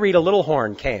 And then we read a little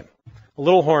horn came. A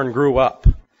little horn grew up.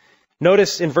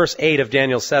 Notice in verse 8 of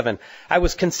Daniel 7, "I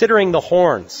was considering the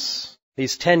horns,"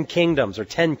 these 10 kingdoms or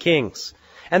 10 kings.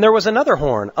 "And there was another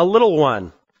horn, a little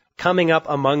one, coming up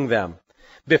among them,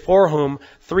 before whom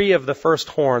 3 of the first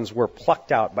horns were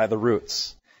plucked out by the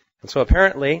roots." And so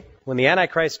apparently, when the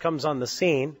Antichrist comes on the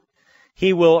scene,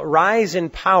 he will rise in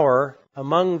power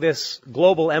among this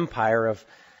global empire of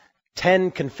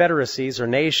 10 confederacies or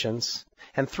nations,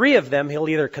 and 3 of them he'll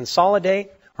either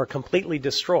consolidate or completely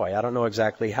destroy. I don't know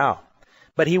exactly how.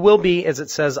 But he will be, as it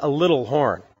says, a little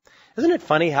horn. Isn't it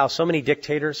funny how so many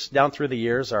dictators down through the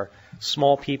years are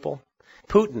small people?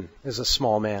 Putin is a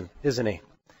small man, isn't he?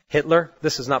 Hitler,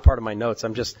 this is not part of my notes.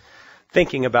 I'm just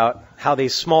thinking about how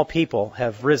these small people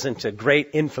have risen to great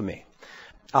infamy.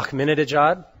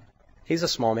 Ahmadinejad, he's a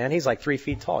small man. He's like 3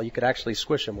 feet tall. You could actually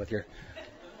squish him with your...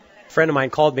 A friend of mine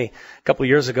called me a couple of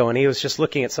years ago, and he was just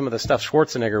looking at some of the stuff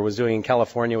Schwarzenegger was doing in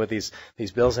California with these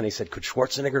bills, and he said, "Could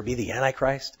Schwarzenegger be the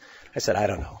Antichrist?" I said, I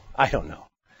don't know.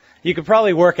 You could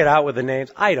probably work it out with the names.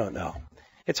 I don't know.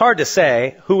 It's hard to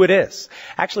say who it is.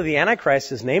 Actually, the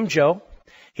Antichrist is named Joe.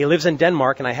 He lives in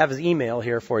Denmark, and I have his email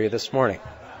here for you this morning.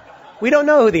 We don't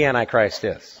know who the Antichrist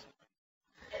is.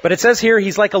 But it says here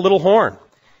he's like a little horn.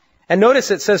 And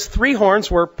notice it says 3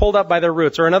 horns were pulled up by their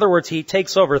roots, or in other words, he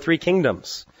takes over 3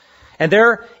 kingdoms. And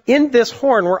there, in this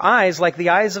horn were eyes like the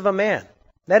eyes of a man.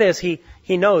 That is, he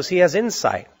knows, he has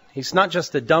insight. He's not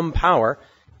just a dumb power.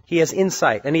 He has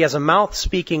insight, and he has a mouth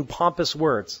speaking pompous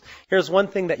words. Here's one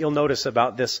thing that you'll notice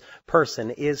about this person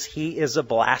is he is a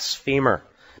blasphemer.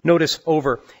 Notice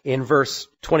over in verse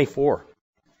 24.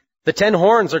 "The 10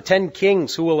 horns are 10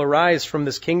 kings who will arise from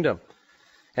this kingdom.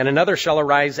 And another shall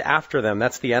arise after them."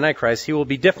 That's the Antichrist. "He will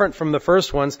be different from the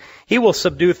first ones. He will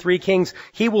subdue 3 kings.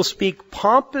 He will speak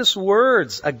pompous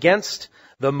words against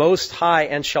the Most High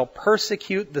and shall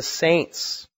persecute the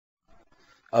saints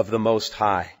of the Most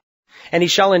High. And he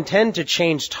shall intend to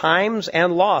change times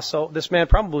and law." So this man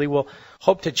probably will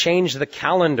hope to change the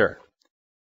calendar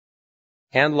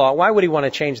and law. Why would he want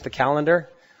to change the calendar?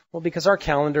 Well, because our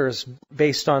calendar is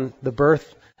based on the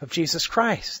birth of Jesus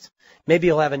Christ. Maybe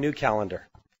he'll have a new calendar.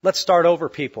 Let's start over,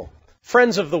 people.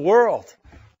 Friends of the world,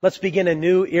 let's begin a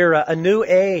new era, a new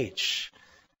age,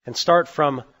 and start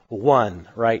from 1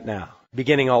 right now,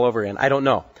 beginning all over again. I don't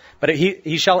know. But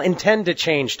he shall intend to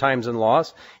change times and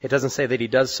laws. It doesn't say that he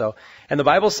does so. And the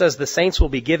Bible says the saints will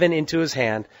be given into his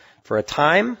hand for a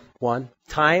time, 1,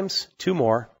 times 2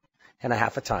 more, and a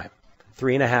half a time.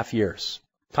 3.5 years.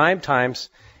 Times,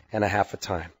 and a half a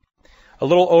time. A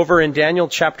little over in Daniel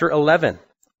chapter 11,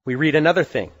 we read another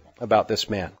thing about this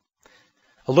man.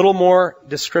 A little more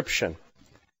description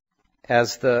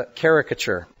as the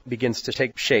caricature begins to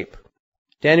take shape.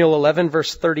 Daniel 11,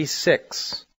 verse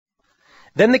 36.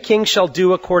 Then the king shall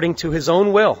do according to his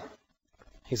own will.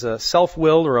 He's a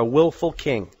self-willed or a willful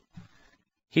king.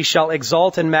 He shall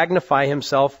exalt and magnify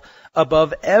himself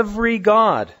above every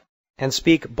god and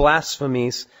speak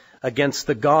blasphemies against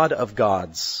the God of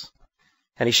gods.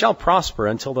 And he shall prosper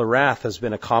until the wrath has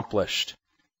been accomplished.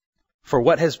 For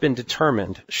what has been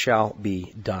determined shall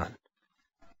be done.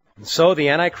 And so the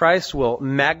Antichrist will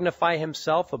magnify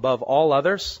himself above all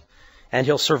others, and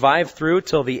he'll survive through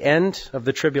till the end of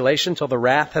the tribulation, till the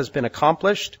wrath has been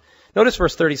accomplished. Notice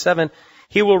verse 37,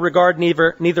 he will regard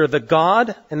neither the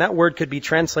God, and that word could be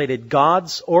translated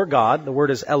gods or God. The word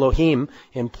is Elohim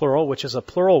in plural, which is a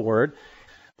plural word.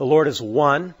 The Lord is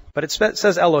one, but it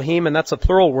says Elohim, and that's a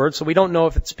plural word, so we don't know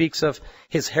if it speaks of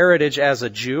his heritage as a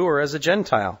Jew or as a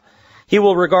Gentile. He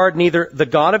will regard neither the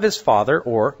God of his father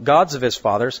or gods of his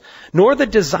fathers, nor the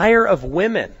desire of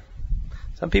women.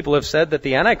 Some people have said that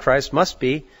the Antichrist must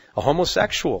be a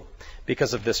homosexual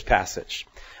because of this passage.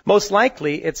 Most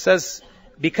likely, it says,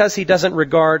 because he doesn't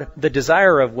regard the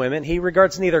desire of women, he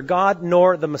regards neither God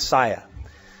nor the Messiah.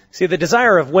 See, the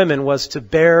desire of women was to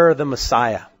bear the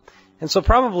Messiah. And so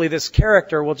probably this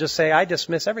character will just say, I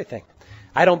dismiss everything.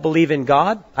 I don't believe in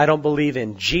God. I don't believe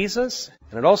in Jesus.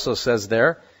 And it also says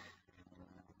there,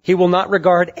 he will not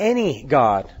regard any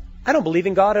God. I don't believe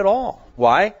in God at all.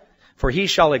 Why? For he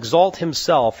shall exalt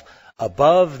himself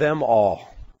above them all.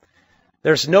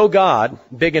 There's no God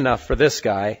big enough for this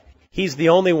guy. He's the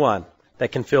only one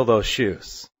that can fill those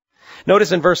shoes.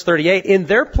 Notice in verse 38, in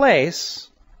their place,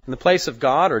 in the place of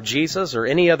God or Jesus or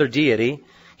any other deity,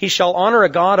 he shall honor a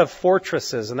God of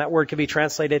fortresses, and that word can be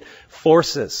translated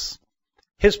forces.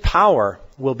 His power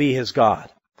will be his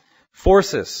God.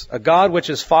 Forces, a God which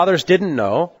his fathers didn't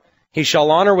know, he shall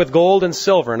honor with gold and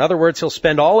silver. In other words, he'll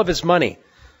spend all of his money,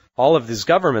 all of his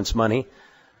government's money,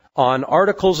 on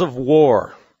articles of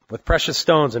war, with precious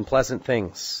stones and pleasant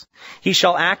things. He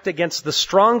shall act against the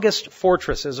strongest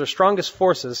fortresses or strongest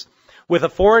forces with a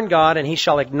foreign god, and he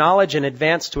shall acknowledge and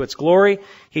advance to its glory.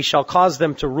 He shall cause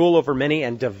them to rule over many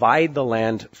and divide the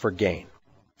land for gain.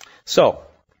 So,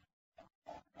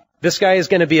 this guy is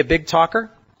going to be a big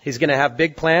talker. He's going to have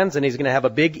big plans, and he's going to have a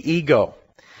big ego.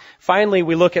 Finally,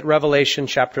 we look at Revelation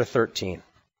chapter 13.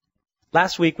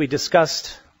 Last week we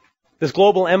discussed this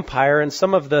global empire and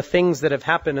some of the things that have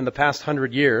happened in the past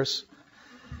 100 years.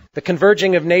 The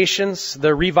converging of nations, the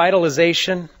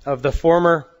revitalization of the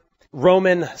former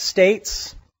Roman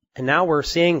states, and now we're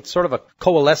seeing sort of a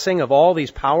coalescing of all these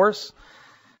powers.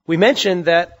 We mentioned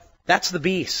that that's the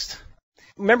beast.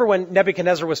 Remember when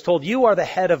Nebuchadnezzar was told, you are the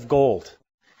head of gold.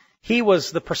 He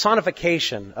was the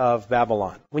personification of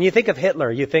Babylon. When you think of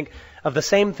Hitler, you think of the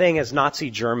same thing as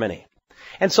Nazi Germany.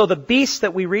 And so the beast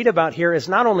that we read about here is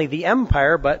not only the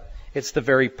empire, but it's the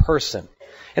very person.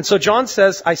 And so John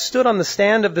says, I stood on the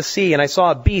stand of the sea, and I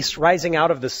saw a beast rising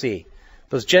out of the sea.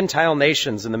 Those Gentile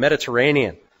nations in the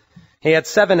Mediterranean. He had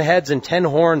 7 heads and 10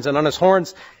 horns, and on his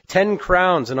horns 10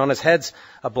 crowns, and on his heads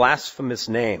a blasphemous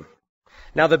name.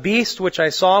 Now the beast which I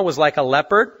saw was like a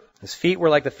leopard. His feet were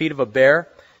like the feet of a bear.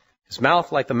 His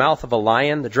mouth like the mouth of a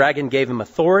lion. The dragon gave him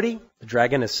authority. The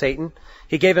dragon is Satan.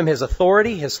 He gave him his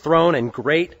authority, his throne, and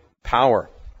great power.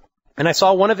 And I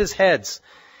saw one of his heads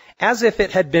as if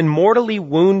it had been mortally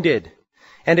wounded,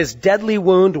 and his deadly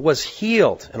wound was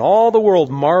healed, and all the world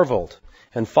marveled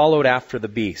and followed after the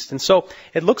beast. And so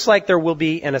it looks like there will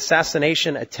be an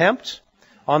assassination attempt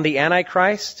on the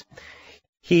Antichrist.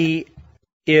 He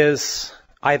is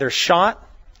either shot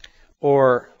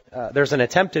or there's an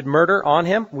attempted murder on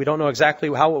him. We don't know exactly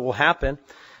how it will happen.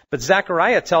 But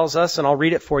Zechariah tells us, and I'll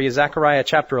read it for you, Zechariah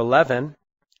chapter 11,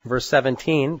 verse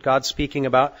 17, God speaking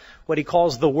about what he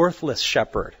calls the worthless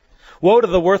shepherd. Woe to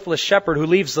the worthless shepherd who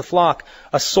leaves the flock.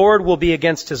 A sword will be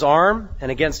against his arm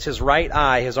and against his right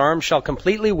eye. His arm shall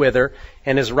completely wither,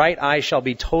 and his right eye shall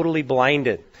be totally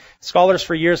blinded. Scholars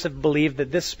for years have believed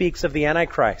that this speaks of the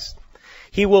Antichrist.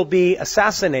 He will be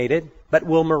assassinated, but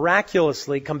will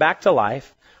miraculously come back to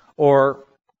life, or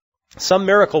some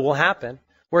miracle will happen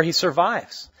where he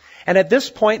survives. And at this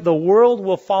point, the world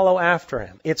will follow after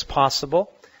him. It's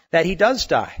possible that he does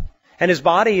die, and his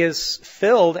body is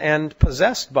filled and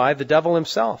possessed by the devil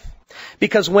himself.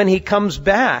 Because when he comes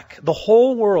back, the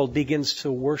whole world begins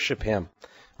to worship him.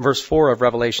 Verse 4 of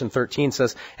Revelation 13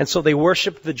 says, and so they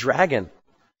worshiped the dragon.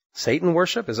 Satan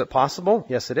worship? Is it possible?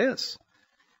 Yes, it is.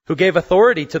 Who gave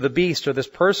authority to the beast, or this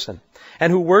person,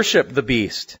 and who worshiped the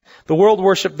beast. The world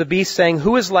worshiped the beast, saying,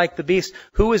 who is like the beast?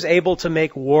 Who is able to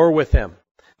make war with him?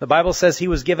 The Bible says he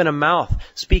was given a mouth,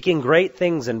 speaking great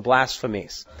things and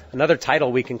blasphemies. Another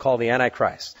title we can call the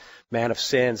Antichrist. Man of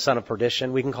sin, son of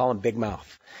perdition. We can call him Big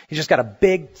Mouth. He's just got a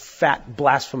big, fat,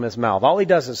 blasphemous mouth. All he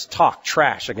does is talk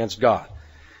trash against God.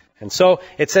 And so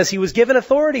it says he was given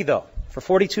authority, though, for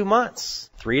 42 months,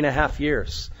 3.5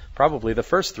 years. Probably the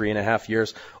first 3.5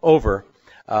 years over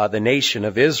the nation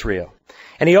of Israel.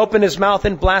 And he opened his mouth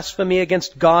in blasphemy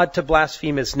against God to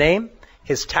blaspheme his name,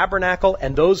 his tabernacle,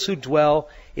 and those who dwell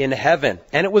in heaven.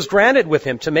 And it was granted with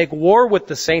him to make war with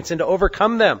the saints and to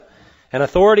overcome them. And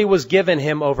authority was given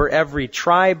him over every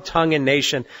tribe, tongue, and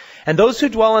nation. And those who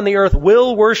dwell on the earth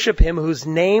will worship him whose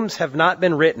names have not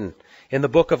been written in the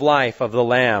book of life of the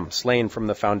Lamb slain from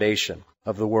the foundation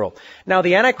of the world. Now,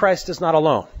 the Antichrist is not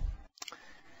alone.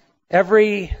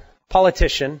 Every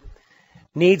politician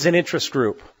needs an interest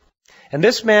group. And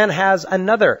this man has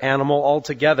another animal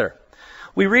altogether.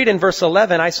 We read in verse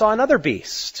 11, I saw another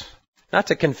beast. Not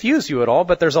to confuse you at all,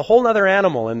 but there's a whole other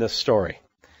animal in this story.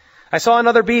 I saw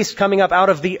another beast coming up out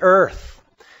of the earth.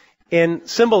 In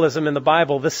symbolism in the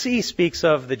Bible, the sea speaks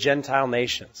of the Gentile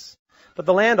nations. But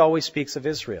the land always speaks of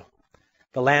Israel.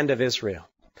 The land of Israel.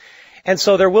 And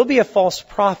so there will be a false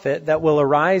prophet that will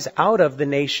arise out of the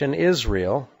nation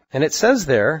Israel. And it says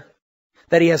there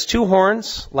that he has 2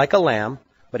 horns like a lamb,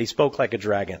 but he spoke like a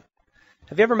dragon.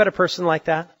 Have you ever met a person like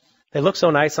that? They look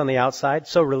so nice on the outside,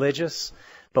 so religious,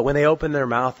 but when they open their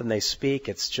mouth and they speak,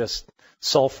 it's just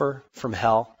sulfur from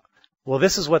hell. Well,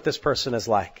 this is what this person is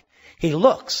like. He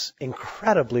looks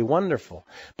incredibly wonderful,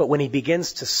 but when he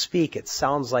begins to speak, it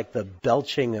sounds like the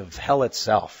belching of hell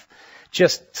itself.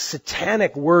 Just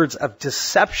satanic words of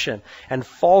deception and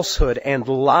falsehood and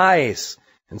lies.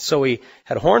 And so he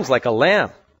had horns like a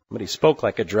lamb, but he spoke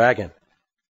like a dragon.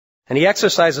 And he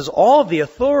exercises all of the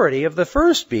authority of the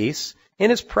first beast in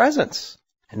his presence.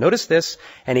 And notice this,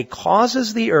 and he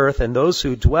causes the earth and those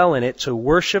who dwell in it to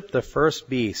worship the first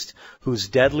beast whose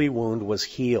deadly wound was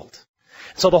healed.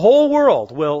 So the whole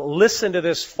world will listen to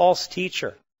this false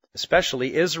teacher,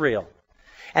 especially Israel.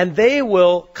 And they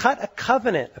will cut a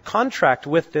covenant, a contract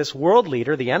with this world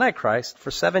leader, the Antichrist,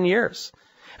 for 7 years.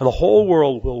 And the whole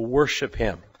world will worship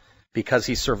him because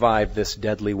he survived this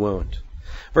deadly wound.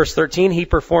 Verse 13, he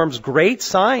performs great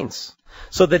signs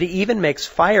so that he even makes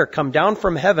fire come down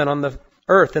from heaven on the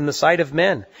earth in the sight of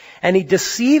men. And he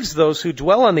deceives those who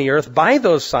dwell on the earth by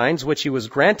those signs which he was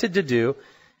granted to do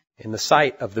in the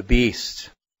sight of the beast.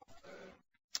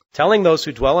 Telling those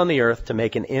who dwell on the earth to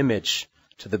make an image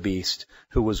to the beast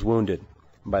who was wounded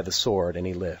by the sword and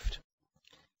he lived.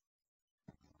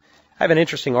 I have an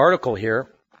interesting article here.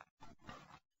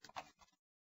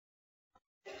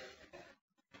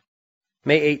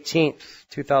 May 18th,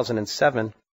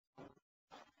 2007.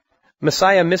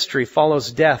 Messiah Mystery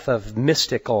follows death of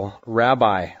mystical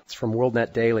rabbi. It's from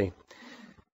WorldNet Daily.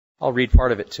 I'll read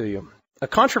part of it to you. A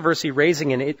controversy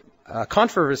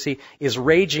is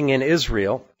raging in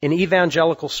Israel, in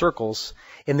evangelical circles,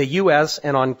 in the U.S.,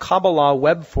 and on Kabbalah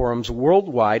web forums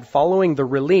worldwide following the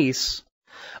release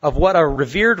of what a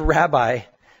revered rabbi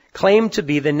claimed to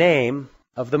be the name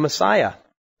of the Messiah.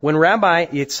 When Rabbi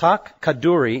Yitzhak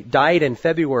Kaduri died in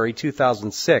February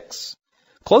 2006,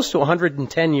 close to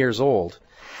 110 years old,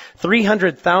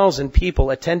 300,000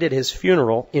 people attended his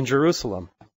funeral in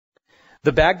Jerusalem.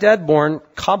 The Baghdad-born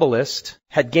Kabbalist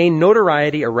had gained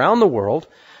notoriety around the world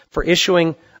for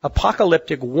issuing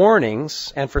apocalyptic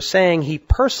warnings and for saying he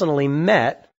personally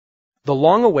met the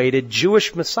long-awaited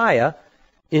Jewish Messiah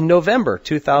in November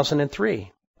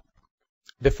 2003.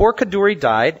 Before Kaduri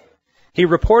died, he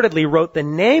reportedly wrote the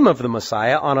name of the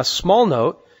Messiah on a small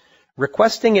note,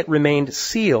 requesting it remained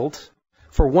sealed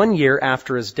for 1 year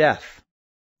after his death.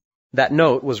 That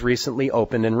note was recently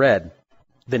opened and read.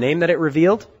 The name that it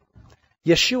revealed?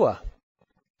 Yeshua.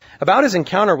 About his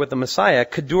encounter with the Messiah,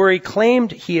 Kaduri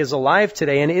claimed he is alive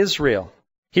today in Israel.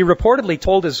 He reportedly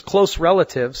told his close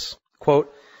relatives,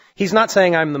 quote, he's not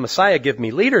saying I'm the Messiah, give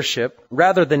me leadership.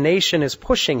 Rather, the nation is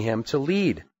pushing him to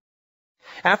lead.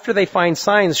 After they find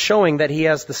signs showing that he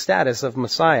has the status of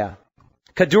Messiah.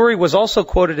 Kaduri was also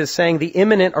quoted as saying the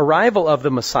imminent arrival of the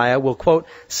Messiah will, quote,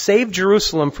 save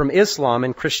Jerusalem from Islam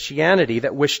and Christianity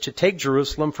that wish to take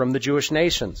Jerusalem from the Jewish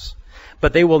nations.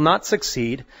 But they will not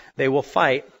succeed. They will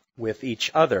fight with each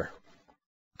other.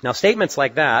 Now, statements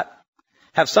like that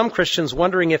have some Christians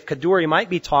wondering if Kaduri might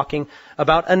be talking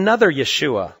about another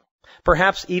Yeshua,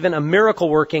 perhaps even a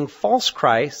miracle-working false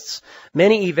Christ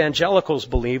many evangelicals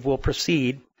believe will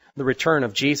precede the return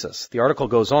of Jesus. The article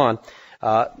goes on.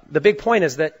 The big point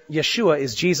is that Yeshua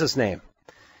is Jesus' name.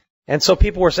 And so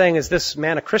people were saying, is this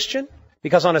man a Christian?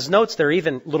 Because on his notes, there are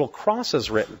even little crosses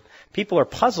written. People are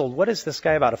puzzled. What is this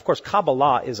guy about? Of course,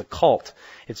 Kabbalah is a cult.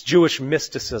 It's Jewish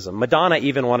mysticism. Madonna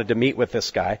even wanted to meet with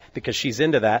this guy because she's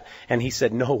into that. And he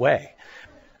said, no way.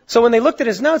 So when they looked at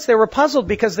his notes, they were puzzled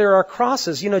because there are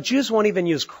crosses. You know, Jews won't even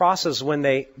use crosses when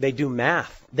they do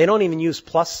math. They don't even use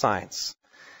plus signs.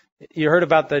 You heard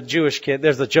about the Jewish kid.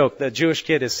 There's the joke. The Jewish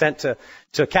kid is sent to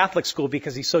a Catholic school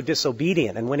because he's so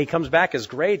disobedient. And when he comes back, his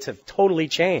grades have totally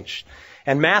changed.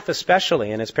 And math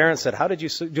especially. And his parents said, how did you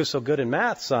do so good in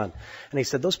math, son? And he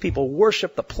said, those people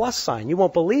worship the plus sign. You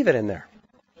won't believe it in there.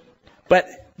 But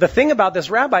the thing about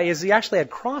this rabbi is he actually had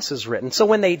crosses written. So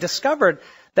when they discovered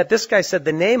that this guy said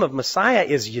the name of Messiah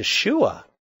is Yeshua,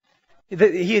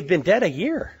 he had been dead a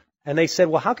year. And they said,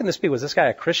 well, how can this be? Was this guy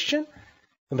a Christian?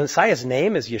 The Messiah's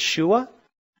name is Yeshua?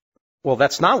 Well,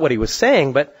 that's not what he was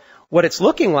saying, but what it's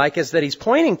looking like is that he's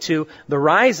pointing to the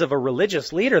rise of a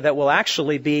religious leader that will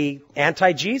actually be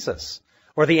anti-Jesus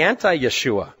or the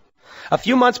anti-Yeshua. A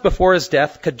few months before his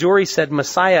death, Kaduri said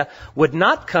Messiah would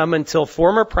not come until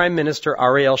former Prime Minister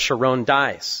Ariel Sharon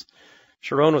dies.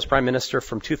 Sharon was Prime Minister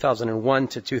from 2001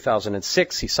 to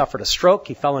 2006. He suffered a stroke.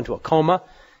 He fell into a coma,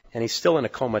 and he's still in a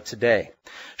coma today.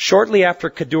 Shortly after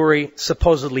Kaduri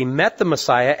supposedly met the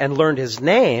Messiah and learned his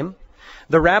name,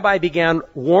 the rabbi began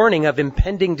warning of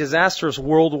impending disasters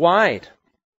worldwide.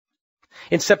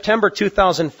 In September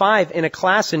 2005, in a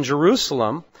class in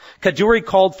Jerusalem, Kaduri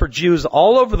called for Jews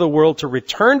all over the world to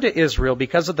return to Israel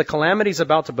because of the calamities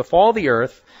about to befall the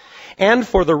earth and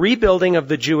for the rebuilding of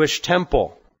the Jewish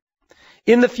temple.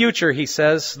 In the future, he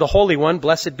says, the Holy One,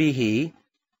 blessed be He,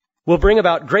 will bring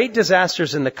about great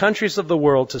disasters in the countries of the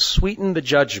world to sweeten the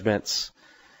judgments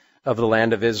of the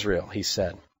land of Israel, he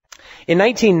said. In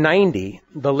 1990,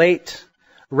 the late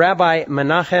Rabbi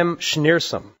Menachem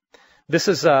Schneerson, this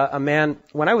is a man,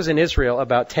 when I was in Israel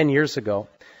about 10 years ago,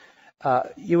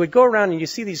 you would go around and you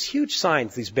see these huge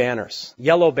signs, these banners,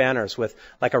 yellow banners with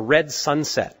like a red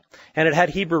sunset. And it had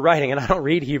Hebrew writing, and I don't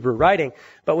read Hebrew writing,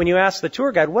 but when you ask the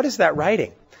tour guide, what is that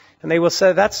writing? And they will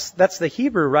say, that's the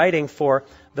Hebrew writing for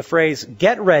the phrase,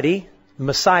 get ready,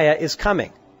 Messiah is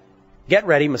coming. Get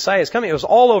ready, Messiah is coming. It was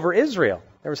all over Israel.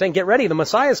 They were saying, get ready, the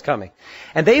Messiah is coming.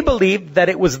 And they believed that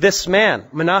it was this man,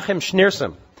 Menachem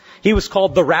Schneerson. He was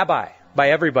called the rabbi by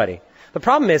everybody. The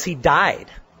problem is he died.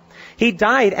 He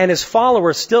died, and his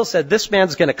followers still said, this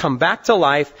man's going to come back to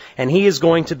life, and he is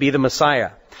going to be the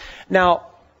Messiah. Now,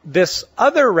 this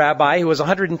other rabbi who was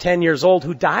 110 years old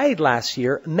who died last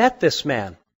year met this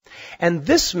man. And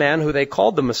this man, who they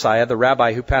called the Messiah, the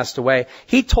rabbi who passed away,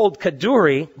 he told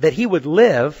Kaduri that he would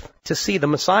live to see the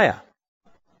Messiah.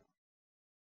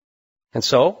 And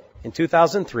so, in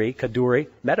 2003, Kaduri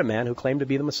met a man who claimed to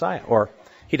be the Messiah. Or,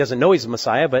 he doesn't know he's the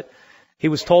Messiah, but he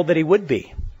was told that he would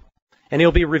be. And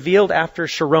he'll be revealed after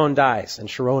Sharon dies. And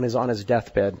Sharon is on his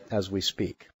deathbed as we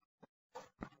speak.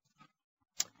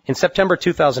 In September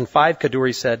 2005,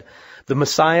 Kaduri said, the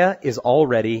Messiah is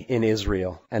already in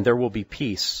Israel, and there will be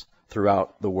peace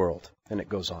throughout the world. And it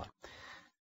goes on.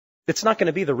 It's not going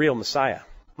to be the real Messiah.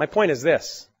 My point is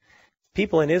this.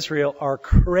 People in Israel are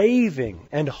craving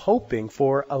and hoping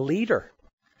for a leader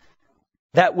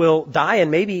that will die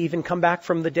and maybe even come back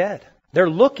from the dead. They're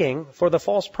looking for the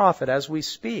false prophet as we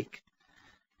speak.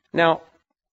 Now,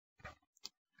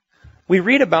 we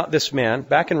read about this man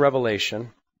back in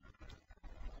Revelation.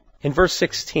 In verse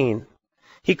 16,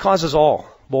 he causes all,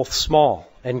 both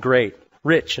small and great,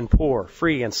 rich and poor,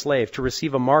 free and slave, to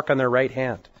receive a mark on their right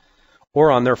hand or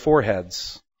on their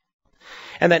foreheads.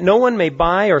 And that no one may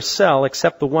buy or sell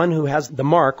except the one who has the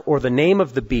mark or the name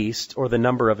of the beast or the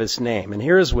number of his name. And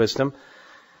here is wisdom.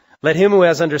 Let him who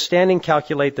has understanding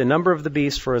calculate the number of the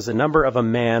beast, for as the number of a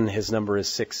man, his number is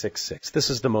 666.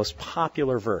 This is the most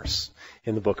popular verse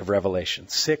in the book of Revelation.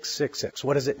 666.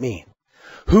 What does it mean?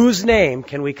 Whose name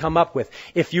can we come up with?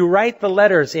 If you write the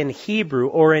letters in Hebrew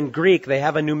or in Greek, they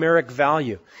have a numeric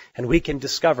value, and we can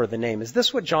discover the name. Is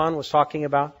this what John was talking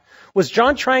about? Was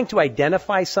John trying to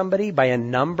identify somebody by a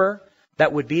number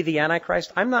that would be the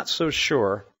Antichrist? I'm not so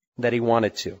sure that he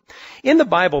wanted to. In the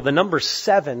Bible, the number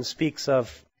 7 speaks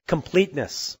of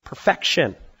completeness,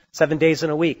 perfection, 7 days in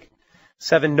a week,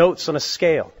 7 notes on a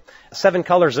scale, 7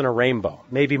 colors in a rainbow,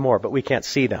 maybe more, but we can't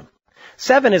see them.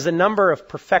 7 is a number of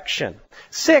perfection.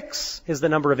 6 is the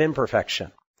number of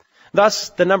imperfection. Thus,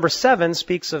 the number 7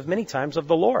 speaks of many times of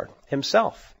the Lord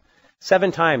himself.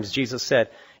 7 times Jesus said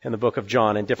in the book of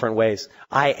John in different ways,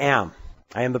 I am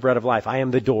the bread of life. I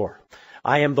am the door.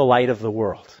 I am the light of the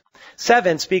world.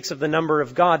 7 speaks of the number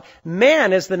of God.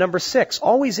 Man is the number 6,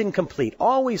 always incomplete,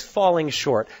 always falling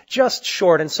short, just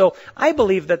short. And so I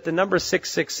believe that the number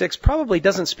 666 probably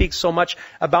doesn't speak so much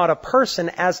about a person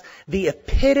as the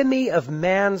epitome of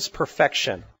man's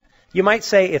perfection. You might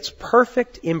say it's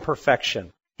perfect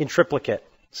imperfection in triplicate.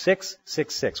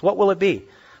 666. What will it be?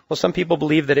 Well, some people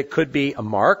believe that it could be a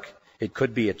mark. It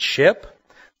could be a chip.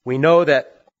 We know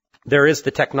that there is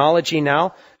the technology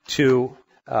now to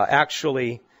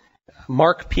actually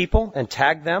mark people and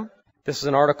tag them. This is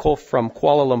an article from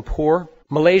Kuala Lumpur.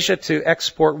 Malaysia to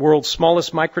export world's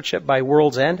smallest microchip by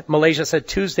world's end. Malaysia said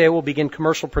Tuesday will begin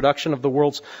commercial production of the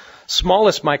world's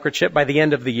smallest microchip by the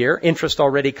end of the year. Interest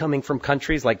already coming from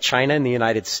countries like China and the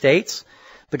United States.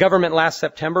 The government last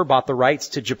September bought the rights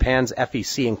to Japan's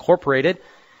FEC Incorporated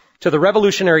to the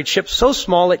revolutionary chip so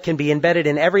small it can be embedded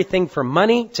in everything from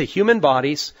money to human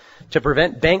bodies to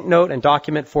prevent banknote and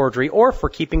document forgery or for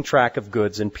keeping track of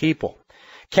goods and people.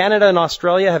 Canada and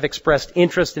Australia have expressed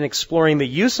interest in exploring the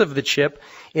use of the chip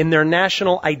in their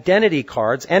national identity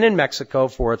cards and in Mexico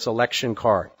for its election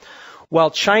card.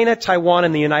 While China, Taiwan,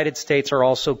 and the United States are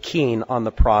also keen on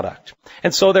the product.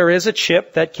 And so there is a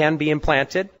chip that can be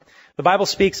implanted. The Bible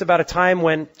speaks about a time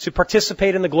when to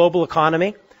participate in the global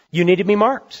economy, you need to be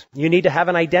marked. You need to have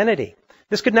an identity.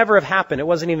 This could never have happened. It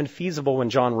wasn't even feasible when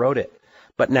John wrote it.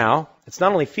 But now, it's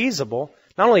not only feasible,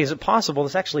 not only is it possible,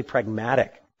 it's actually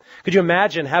pragmatic. Could you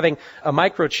imagine having a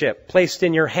microchip placed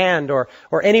in your hand or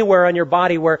anywhere on your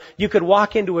body where you could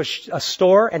walk into a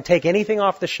store and take anything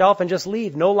off the shelf and just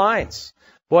leave, no lines?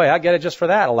 Boy, I get it just for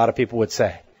that, a lot of people would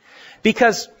say.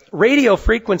 Because radio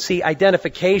frequency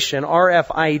identification,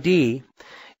 RFID,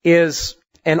 is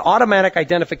an automatic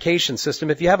identification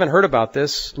system. If you haven't heard about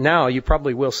this now, you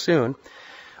probably will soon.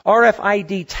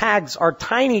 RFID tags are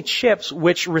tiny chips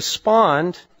which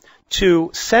respond to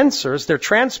sensors. They're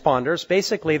transponders.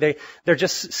 Basically, they're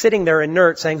just sitting there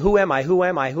inert saying, who am I, who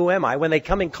am I, who am I? When they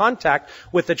come in contact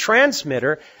with the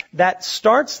transmitter, that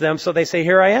starts them, so they say,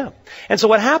 here I am. And so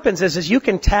what happens is you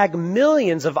can tag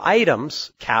millions of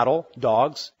items, cattle,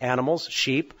 dogs, animals,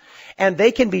 sheep, and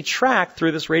they can be tracked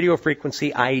through this radio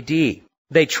frequency ID.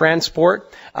 They transport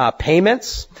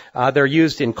payments. They're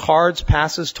used in cards,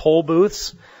 passes, toll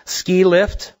booths, ski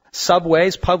lift,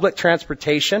 subways, public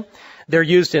transportation. They're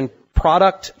used in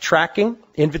product tracking,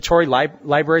 inventory,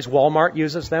 libraries. Walmart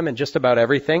uses them in just about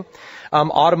everything.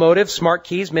 Automotive, smart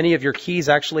keys. Many of your keys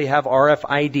actually have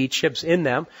RFID chips in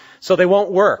them, so they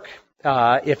won't work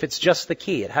if it's just the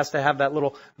key. It has to have that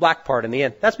little black part in the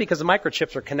end. That's because the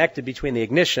microchips are connected between the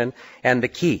ignition and the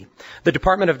key. The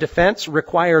Department of Defense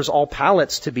requires all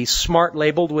pallets to be smart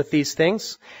labeled with these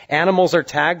things. Animals are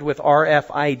tagged with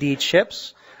RFID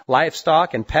chips.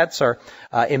 Livestock and pets are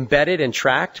embedded and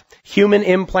tracked. Human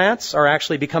implants are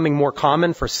actually becoming more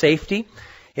common for safety.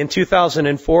 In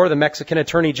 2004, the Mexican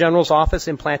Attorney General's office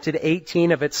implanted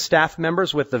 18 of its staff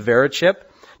members with the VeriChip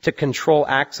to control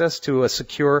access to a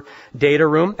secure data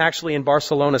room. Actually, in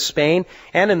Barcelona, Spain,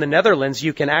 and in the Netherlands,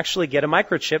 you can actually get a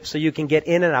microchip so you can get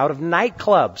in and out of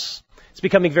nightclubs. It's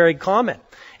becoming very common.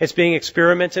 It's being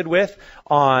experimented with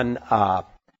on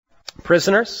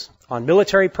prisoners, on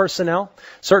military personnel.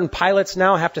 Certain pilots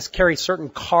now have to carry certain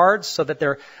cards so that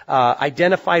they're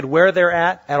identified where they're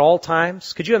at all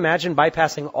times. Could you imagine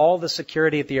bypassing all the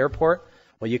security at the airport?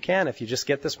 Well, you can if you just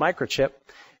get this microchip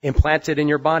implanted in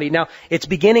your body. Now, it's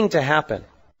beginning to happen.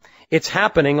 It's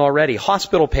happening already.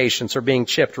 Hospital patients are being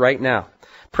chipped right now.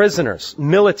 Prisoners,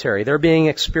 military, they're being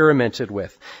experimented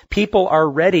with. People are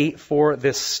ready for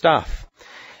this stuff.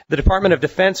 The Department of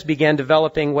Defense began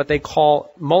developing what they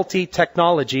call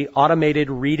multi-technology automated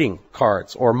reading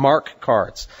cards or mark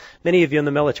cards. Many of you in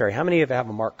the military, how many of you have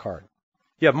a mark card?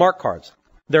 You have mark cards.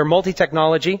 They're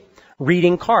multi-technology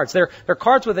reading cards. They're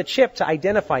cards with a chip to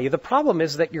identify you. The problem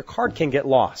is that your card can get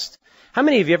lost. How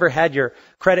many of you ever had your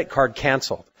credit card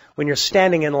canceled when you're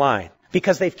standing in line?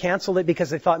 Because they've canceled it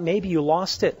because they thought maybe you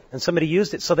lost it and somebody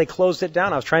used it, so they closed it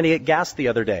down. I was trying to get gas the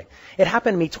other day. It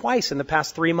happened to me twice in the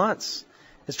past 3 months.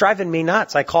 It's driving me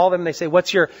nuts. I call them, they say,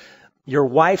 what's your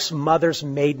wife's mother's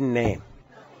maiden name?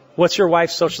 What's your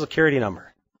wife's social security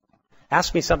number?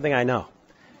 Ask me something I know.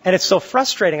 And it's so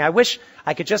frustrating. I wish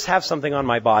I could just have something on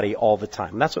my body all the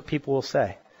time. That's what people will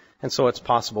say. And so it's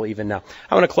possible even now.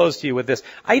 I want to close to you with this.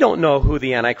 I don't know who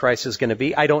the Antichrist is going to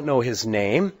be. I don't know his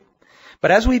name. But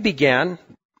as we began,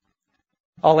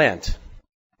 I'll end.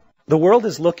 The world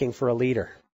is looking for a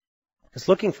leader. It's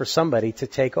looking for somebody to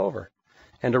take over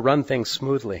and to run things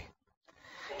smoothly.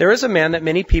 There is a man that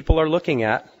many people are looking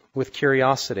at with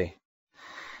curiosity.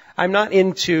 I'm not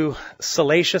into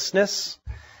salaciousness.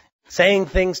 saying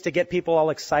things to get people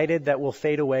all excited that will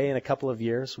fade away in a couple of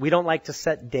years. We don't like to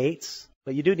set dates,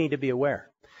 but you do need to be aware.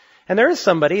 And there is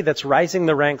somebody that's rising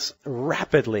the ranks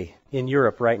rapidly in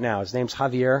Europe right now. His name's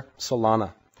Javier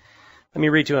Solana. Let me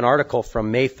read you an article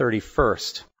from May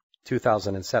 31st,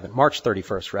 2007. March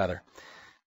 31st, rather,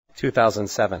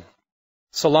 2007.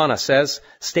 Solana says,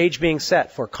 stage being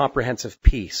set for comprehensive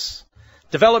peace.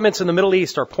 Developments in the Middle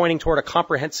East are pointing toward a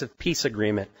comprehensive peace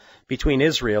agreement between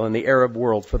Israel and the Arab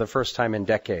world for the first time in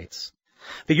decades.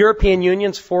 The European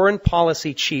Union's foreign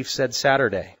policy chief said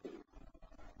Saturday.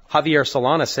 Javier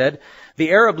Solana said,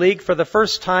 the Arab League for the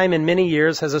first time in many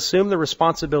years has assumed the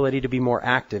responsibility to be more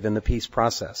active in the peace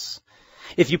process.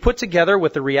 If you put together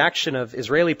with the reaction of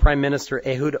Israeli Prime Minister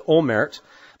Ehud Olmert,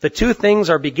 the two things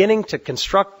are beginning to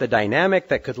construct the dynamic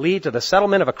that could lead to the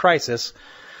settlement of a crisis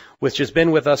which has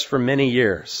been with us for many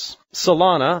years.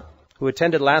 Solana, who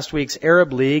attended last week's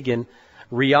Arab League in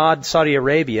Riyadh, Saudi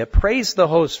Arabia, praised the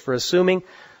host for assuming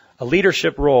a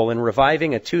leadership role in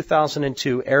reviving a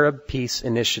 2002 Arab peace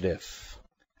initiative.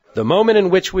 The moment in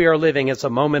which we are living is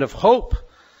a moment of hope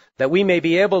that we may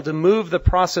be able to move the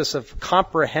process of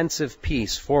comprehensive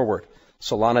peace forward,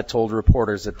 Solana told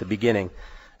reporters at the beginning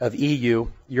of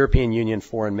European Union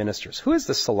foreign ministers. Who is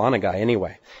this Solana guy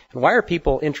anyway? And why are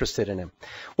people interested in him?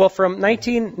 Well, from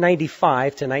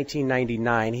 1995 to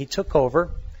 1999, he took over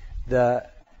the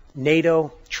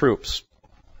NATO troops.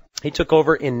 He took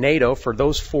over in NATO for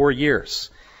those 4 years.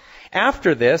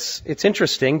 After this, it's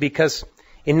interesting because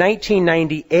in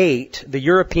 1998, the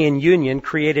European Union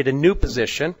created a new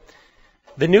position.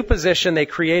 The new position they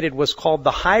created was called the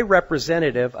High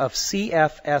Representative of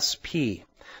CFSP,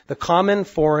 the Common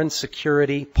Foreign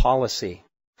Security Policy.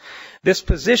 This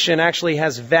position actually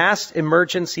has vast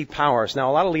emergency powers. Now,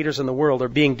 a lot of leaders in the world are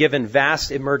being given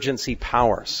vast emergency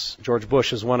powers. George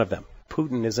Bush is one of them.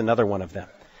 Putin is another one of them.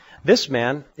 This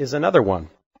man is another one.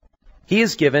 He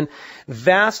is given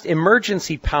vast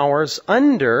emergency powers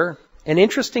under an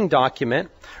interesting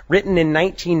document written in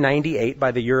 1998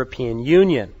 by the European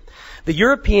Union. The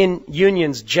European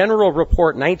Union's General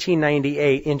Report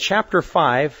 1998 in Chapter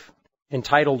 5,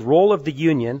 entitled Role of the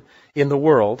Union in the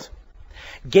World,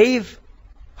 gave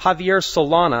Javier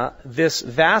Solana this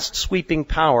vast sweeping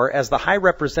power as the High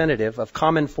Representative of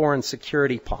Common Foreign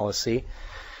Security Policy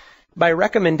by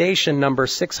recommendation number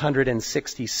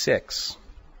 666.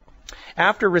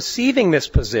 After receiving this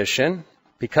position,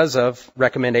 because of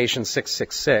recommendation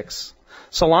 666,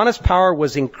 Solana's power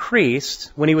was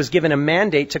increased when he was given a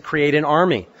mandate to create an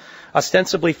army,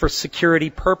 ostensibly for security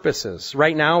purposes.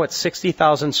 Right now it's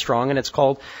 60,000 strong and it's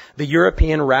called the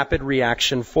European Rapid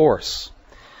Reaction Force.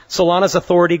 Solana's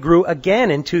authority grew again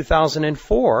in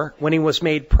 2004 when he was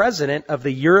made president of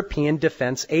the European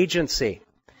Defense Agency.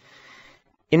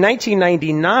 In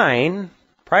 1999,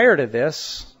 prior to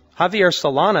this, Javier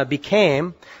Solana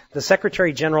became the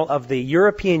Secretary General of the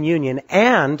European Union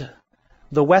and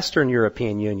the Western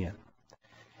European Union.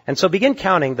 And so begin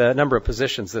counting the number of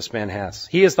positions this man has.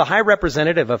 He is the High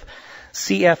Representative of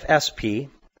CFSP.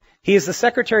 He is the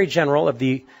Secretary General of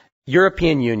the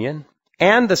European Union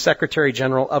and the Secretary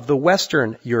General of the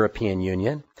Western European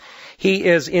Union. He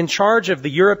is in charge of the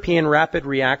European Rapid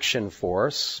Reaction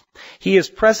Force. He is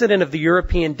President of the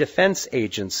European Defense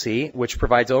Agency, which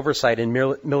provides oversight in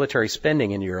military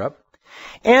spending in Europe.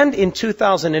 And in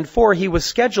 2004, he was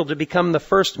scheduled to become the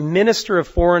first Minister of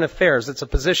Foreign Affairs. It's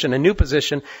a new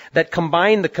position that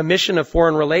combined the Commission of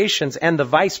Foreign Relations and the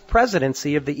Vice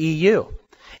Presidency of the EU.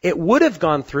 It would have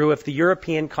gone through if the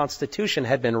European Constitution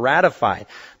had been ratified.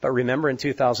 But remember, in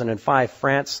 2005,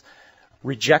 France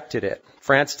rejected it.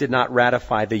 France did not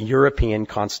ratify the European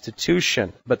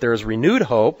Constitution. But there is renewed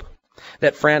hope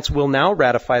that France will now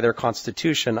ratify their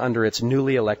constitution under its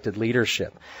newly elected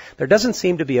leadership. There doesn't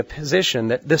seem to be a position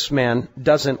that this man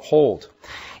doesn't hold.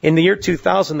 In the year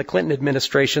 2000, the Clinton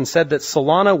administration said that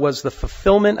Solana was the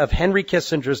fulfillment of Henry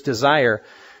Kissinger's desire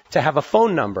to have a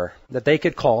phone number that they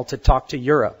could call to talk to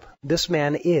Europe. This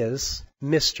man is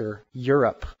Mr.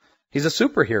 Europe. He's a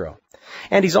superhero.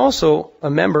 And he's also a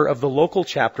member of the local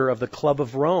chapter of the Club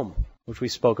of Rome, which we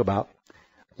spoke about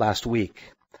last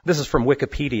week. This is from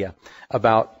Wikipedia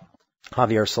about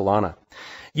Javier Solana.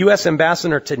 U.S.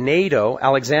 Ambassador to NATO,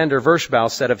 Alexander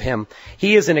Verschbau, said of him,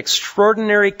 "He is an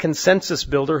extraordinary consensus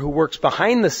builder who works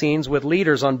behind the scenes with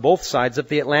leaders on both sides of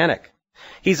the Atlantic.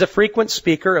 He's a frequent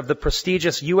speaker of the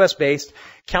prestigious U.S.-based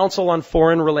Council on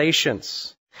Foreign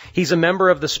Relations. He's a member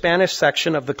of the Spanish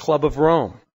section of the Club of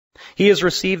Rome. He has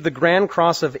received the Grand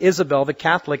Cross of Isabel the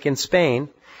Catholic in Spain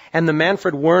and the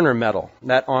Manfred Werner Medal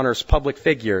that honors public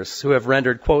figures who have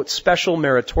rendered, quote, special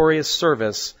meritorious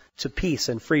service to peace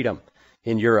and freedom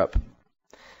in Europe."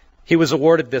 He was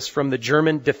awarded this from the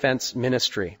German Defense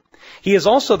Ministry. He is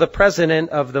also the president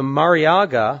of the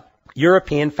Mariaga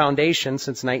European Foundation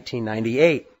since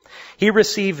 1998. He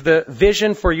received the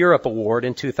Vision for Europe Award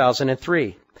in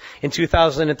 2003. In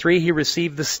 2003, he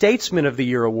received the Statesman of the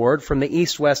Year Award from the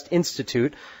East-West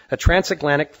Institute, a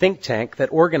transatlantic think tank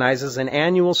that organizes an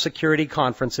annual security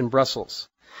conference in Brussels.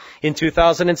 In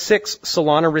 2006,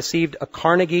 Solana received a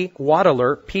Carnegie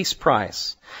Wadler Peace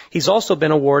Prize. He's also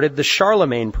been awarded the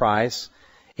Charlemagne Prize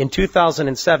in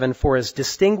 2007 for his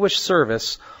distinguished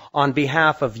service on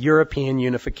behalf of European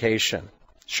unification.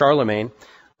 Charlemagne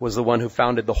was the one who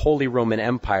founded the Holy Roman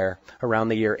Empire around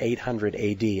the year 800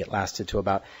 AD. It lasted to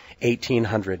about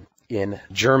 1800 in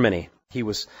Germany. He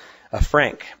was a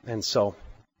Frank, and so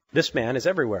this man is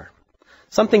everywhere.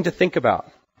 Something to think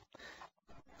about.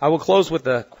 I will close with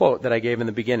a quote that I gave in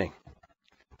the beginning.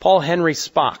 Paul Henry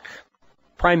Spaak,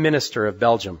 Prime Minister of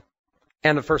Belgium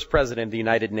and the first President of the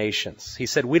United Nations. He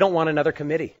said, "We don't want another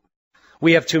committee.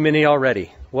 We have too many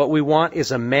already. What we want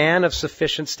is a man of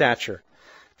sufficient stature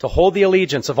to hold the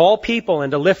allegiance of all people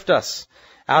and to lift us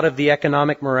out of the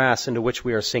economic morass into which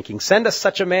we are sinking. Send us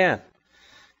such a man.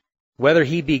 Whether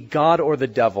he be God or the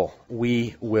devil,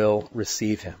 we will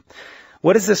receive him."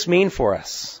 What does this mean for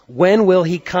us? When will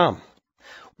he come?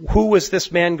 Who is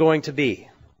this man going to be?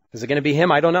 Is it going to be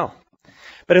him? I don't know.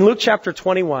 But in Luke chapter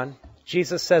 21,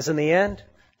 Jesus says in the end,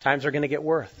 times are going to get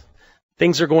worse.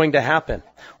 Things are going to happen.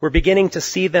 We're beginning to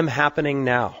see them happening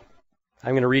now.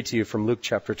 I'm going to read to you from Luke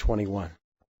chapter 21.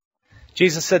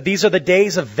 Jesus said, "These are the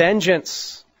days of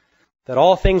vengeance, that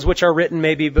all things which are written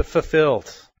may be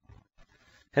fulfilled.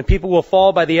 And people will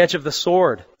fall by the edge of the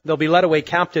sword. They'll be led away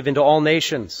captive into all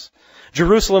nations.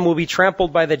 Jerusalem will be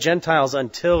trampled by the Gentiles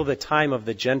until the time of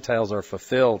the Gentiles are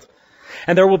fulfilled.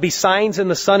 And there will be signs in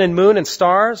the sun and moon and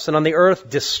stars, and on the earth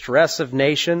distress of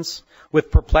nations,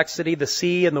 with perplexity, the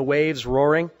sea and the waves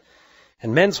roaring.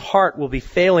 And men's heart will be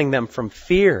failing them from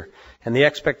fear and the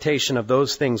expectation of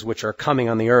those things which are coming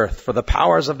on the earth. For the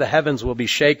powers of the heavens will be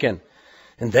shaken.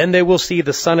 And then they will see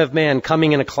the Son of Man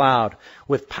coming in a cloud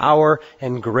with power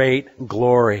and great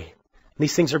glory."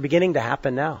 These things are beginning to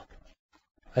happen now.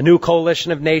 A new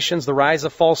coalition of nations, the rise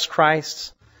of false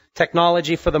Christs,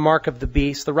 technology for the mark of the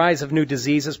beast, the rise of new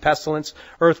diseases, pestilence,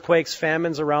 earthquakes,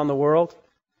 famines around the world.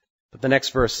 But the next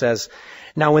verse says,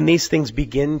 "Now when these things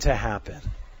begin to happen,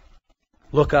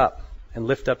 look up and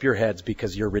lift up your heads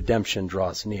because your redemption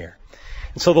draws near."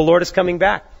 And so the Lord is coming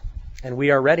back, and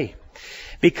we are ready.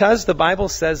 Because the Bible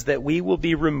says that we will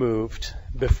be removed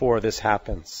before this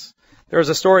happens. There was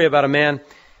a story about a man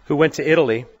who went to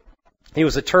Italy. He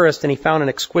was a tourist and he found an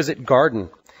exquisite garden.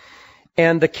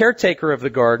 And the caretaker of the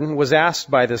garden was asked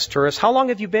by this tourist, "How long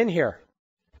have you been here?"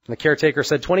 And the caretaker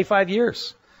said, 25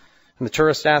 years. And the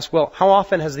tourist asked, "Well, how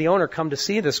often has the owner come to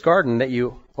see this garden that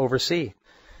you oversee?"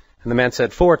 And the man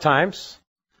said, 4 times.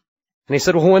 And he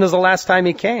said, "Well, when was the last time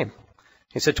he came?"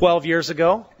 He said, 12 years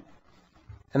ago.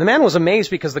 And the man was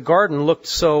amazed because the garden looked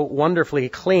so wonderfully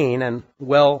clean and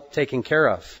well taken care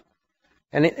of.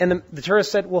 And the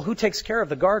tourist said, "Well, who takes care of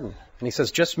the garden?" And he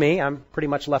says, "Just me. I'm pretty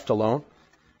much left alone."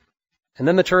 And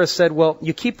then the tourist said, "Well,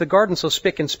 you keep the garden so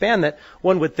spick and span that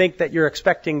one would think that you're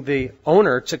expecting the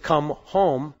owner to come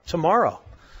home tomorrow."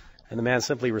 And the man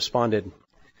simply responded,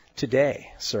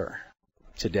 "Today, sir,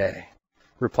 today,"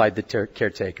 replied the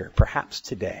caretaker. "Perhaps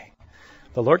today."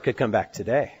 The Lord could come back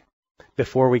today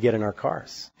before we get in our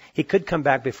cars. He could come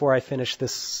back before I finish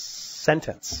this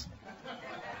sentence.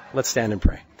 Let's stand and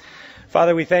pray.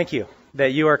 Father, we thank you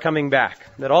that you are coming back,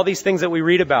 that all these things that we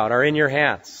read about are in your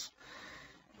hands,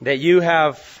 that you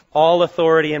have all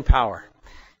authority and power,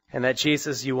 and that,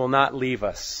 Jesus, you will not leave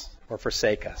us or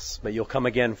forsake us, but you'll come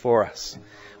again for us.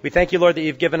 We thank you, Lord, that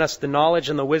you've given us the knowledge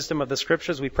and the wisdom of the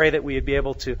Scriptures. We pray that we would be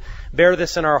able to bear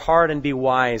this in our heart and be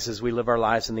wise as we live our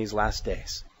lives in these last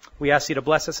days. We ask you to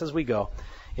bless us as we go.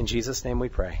 In Jesus' name we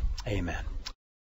pray. Amen.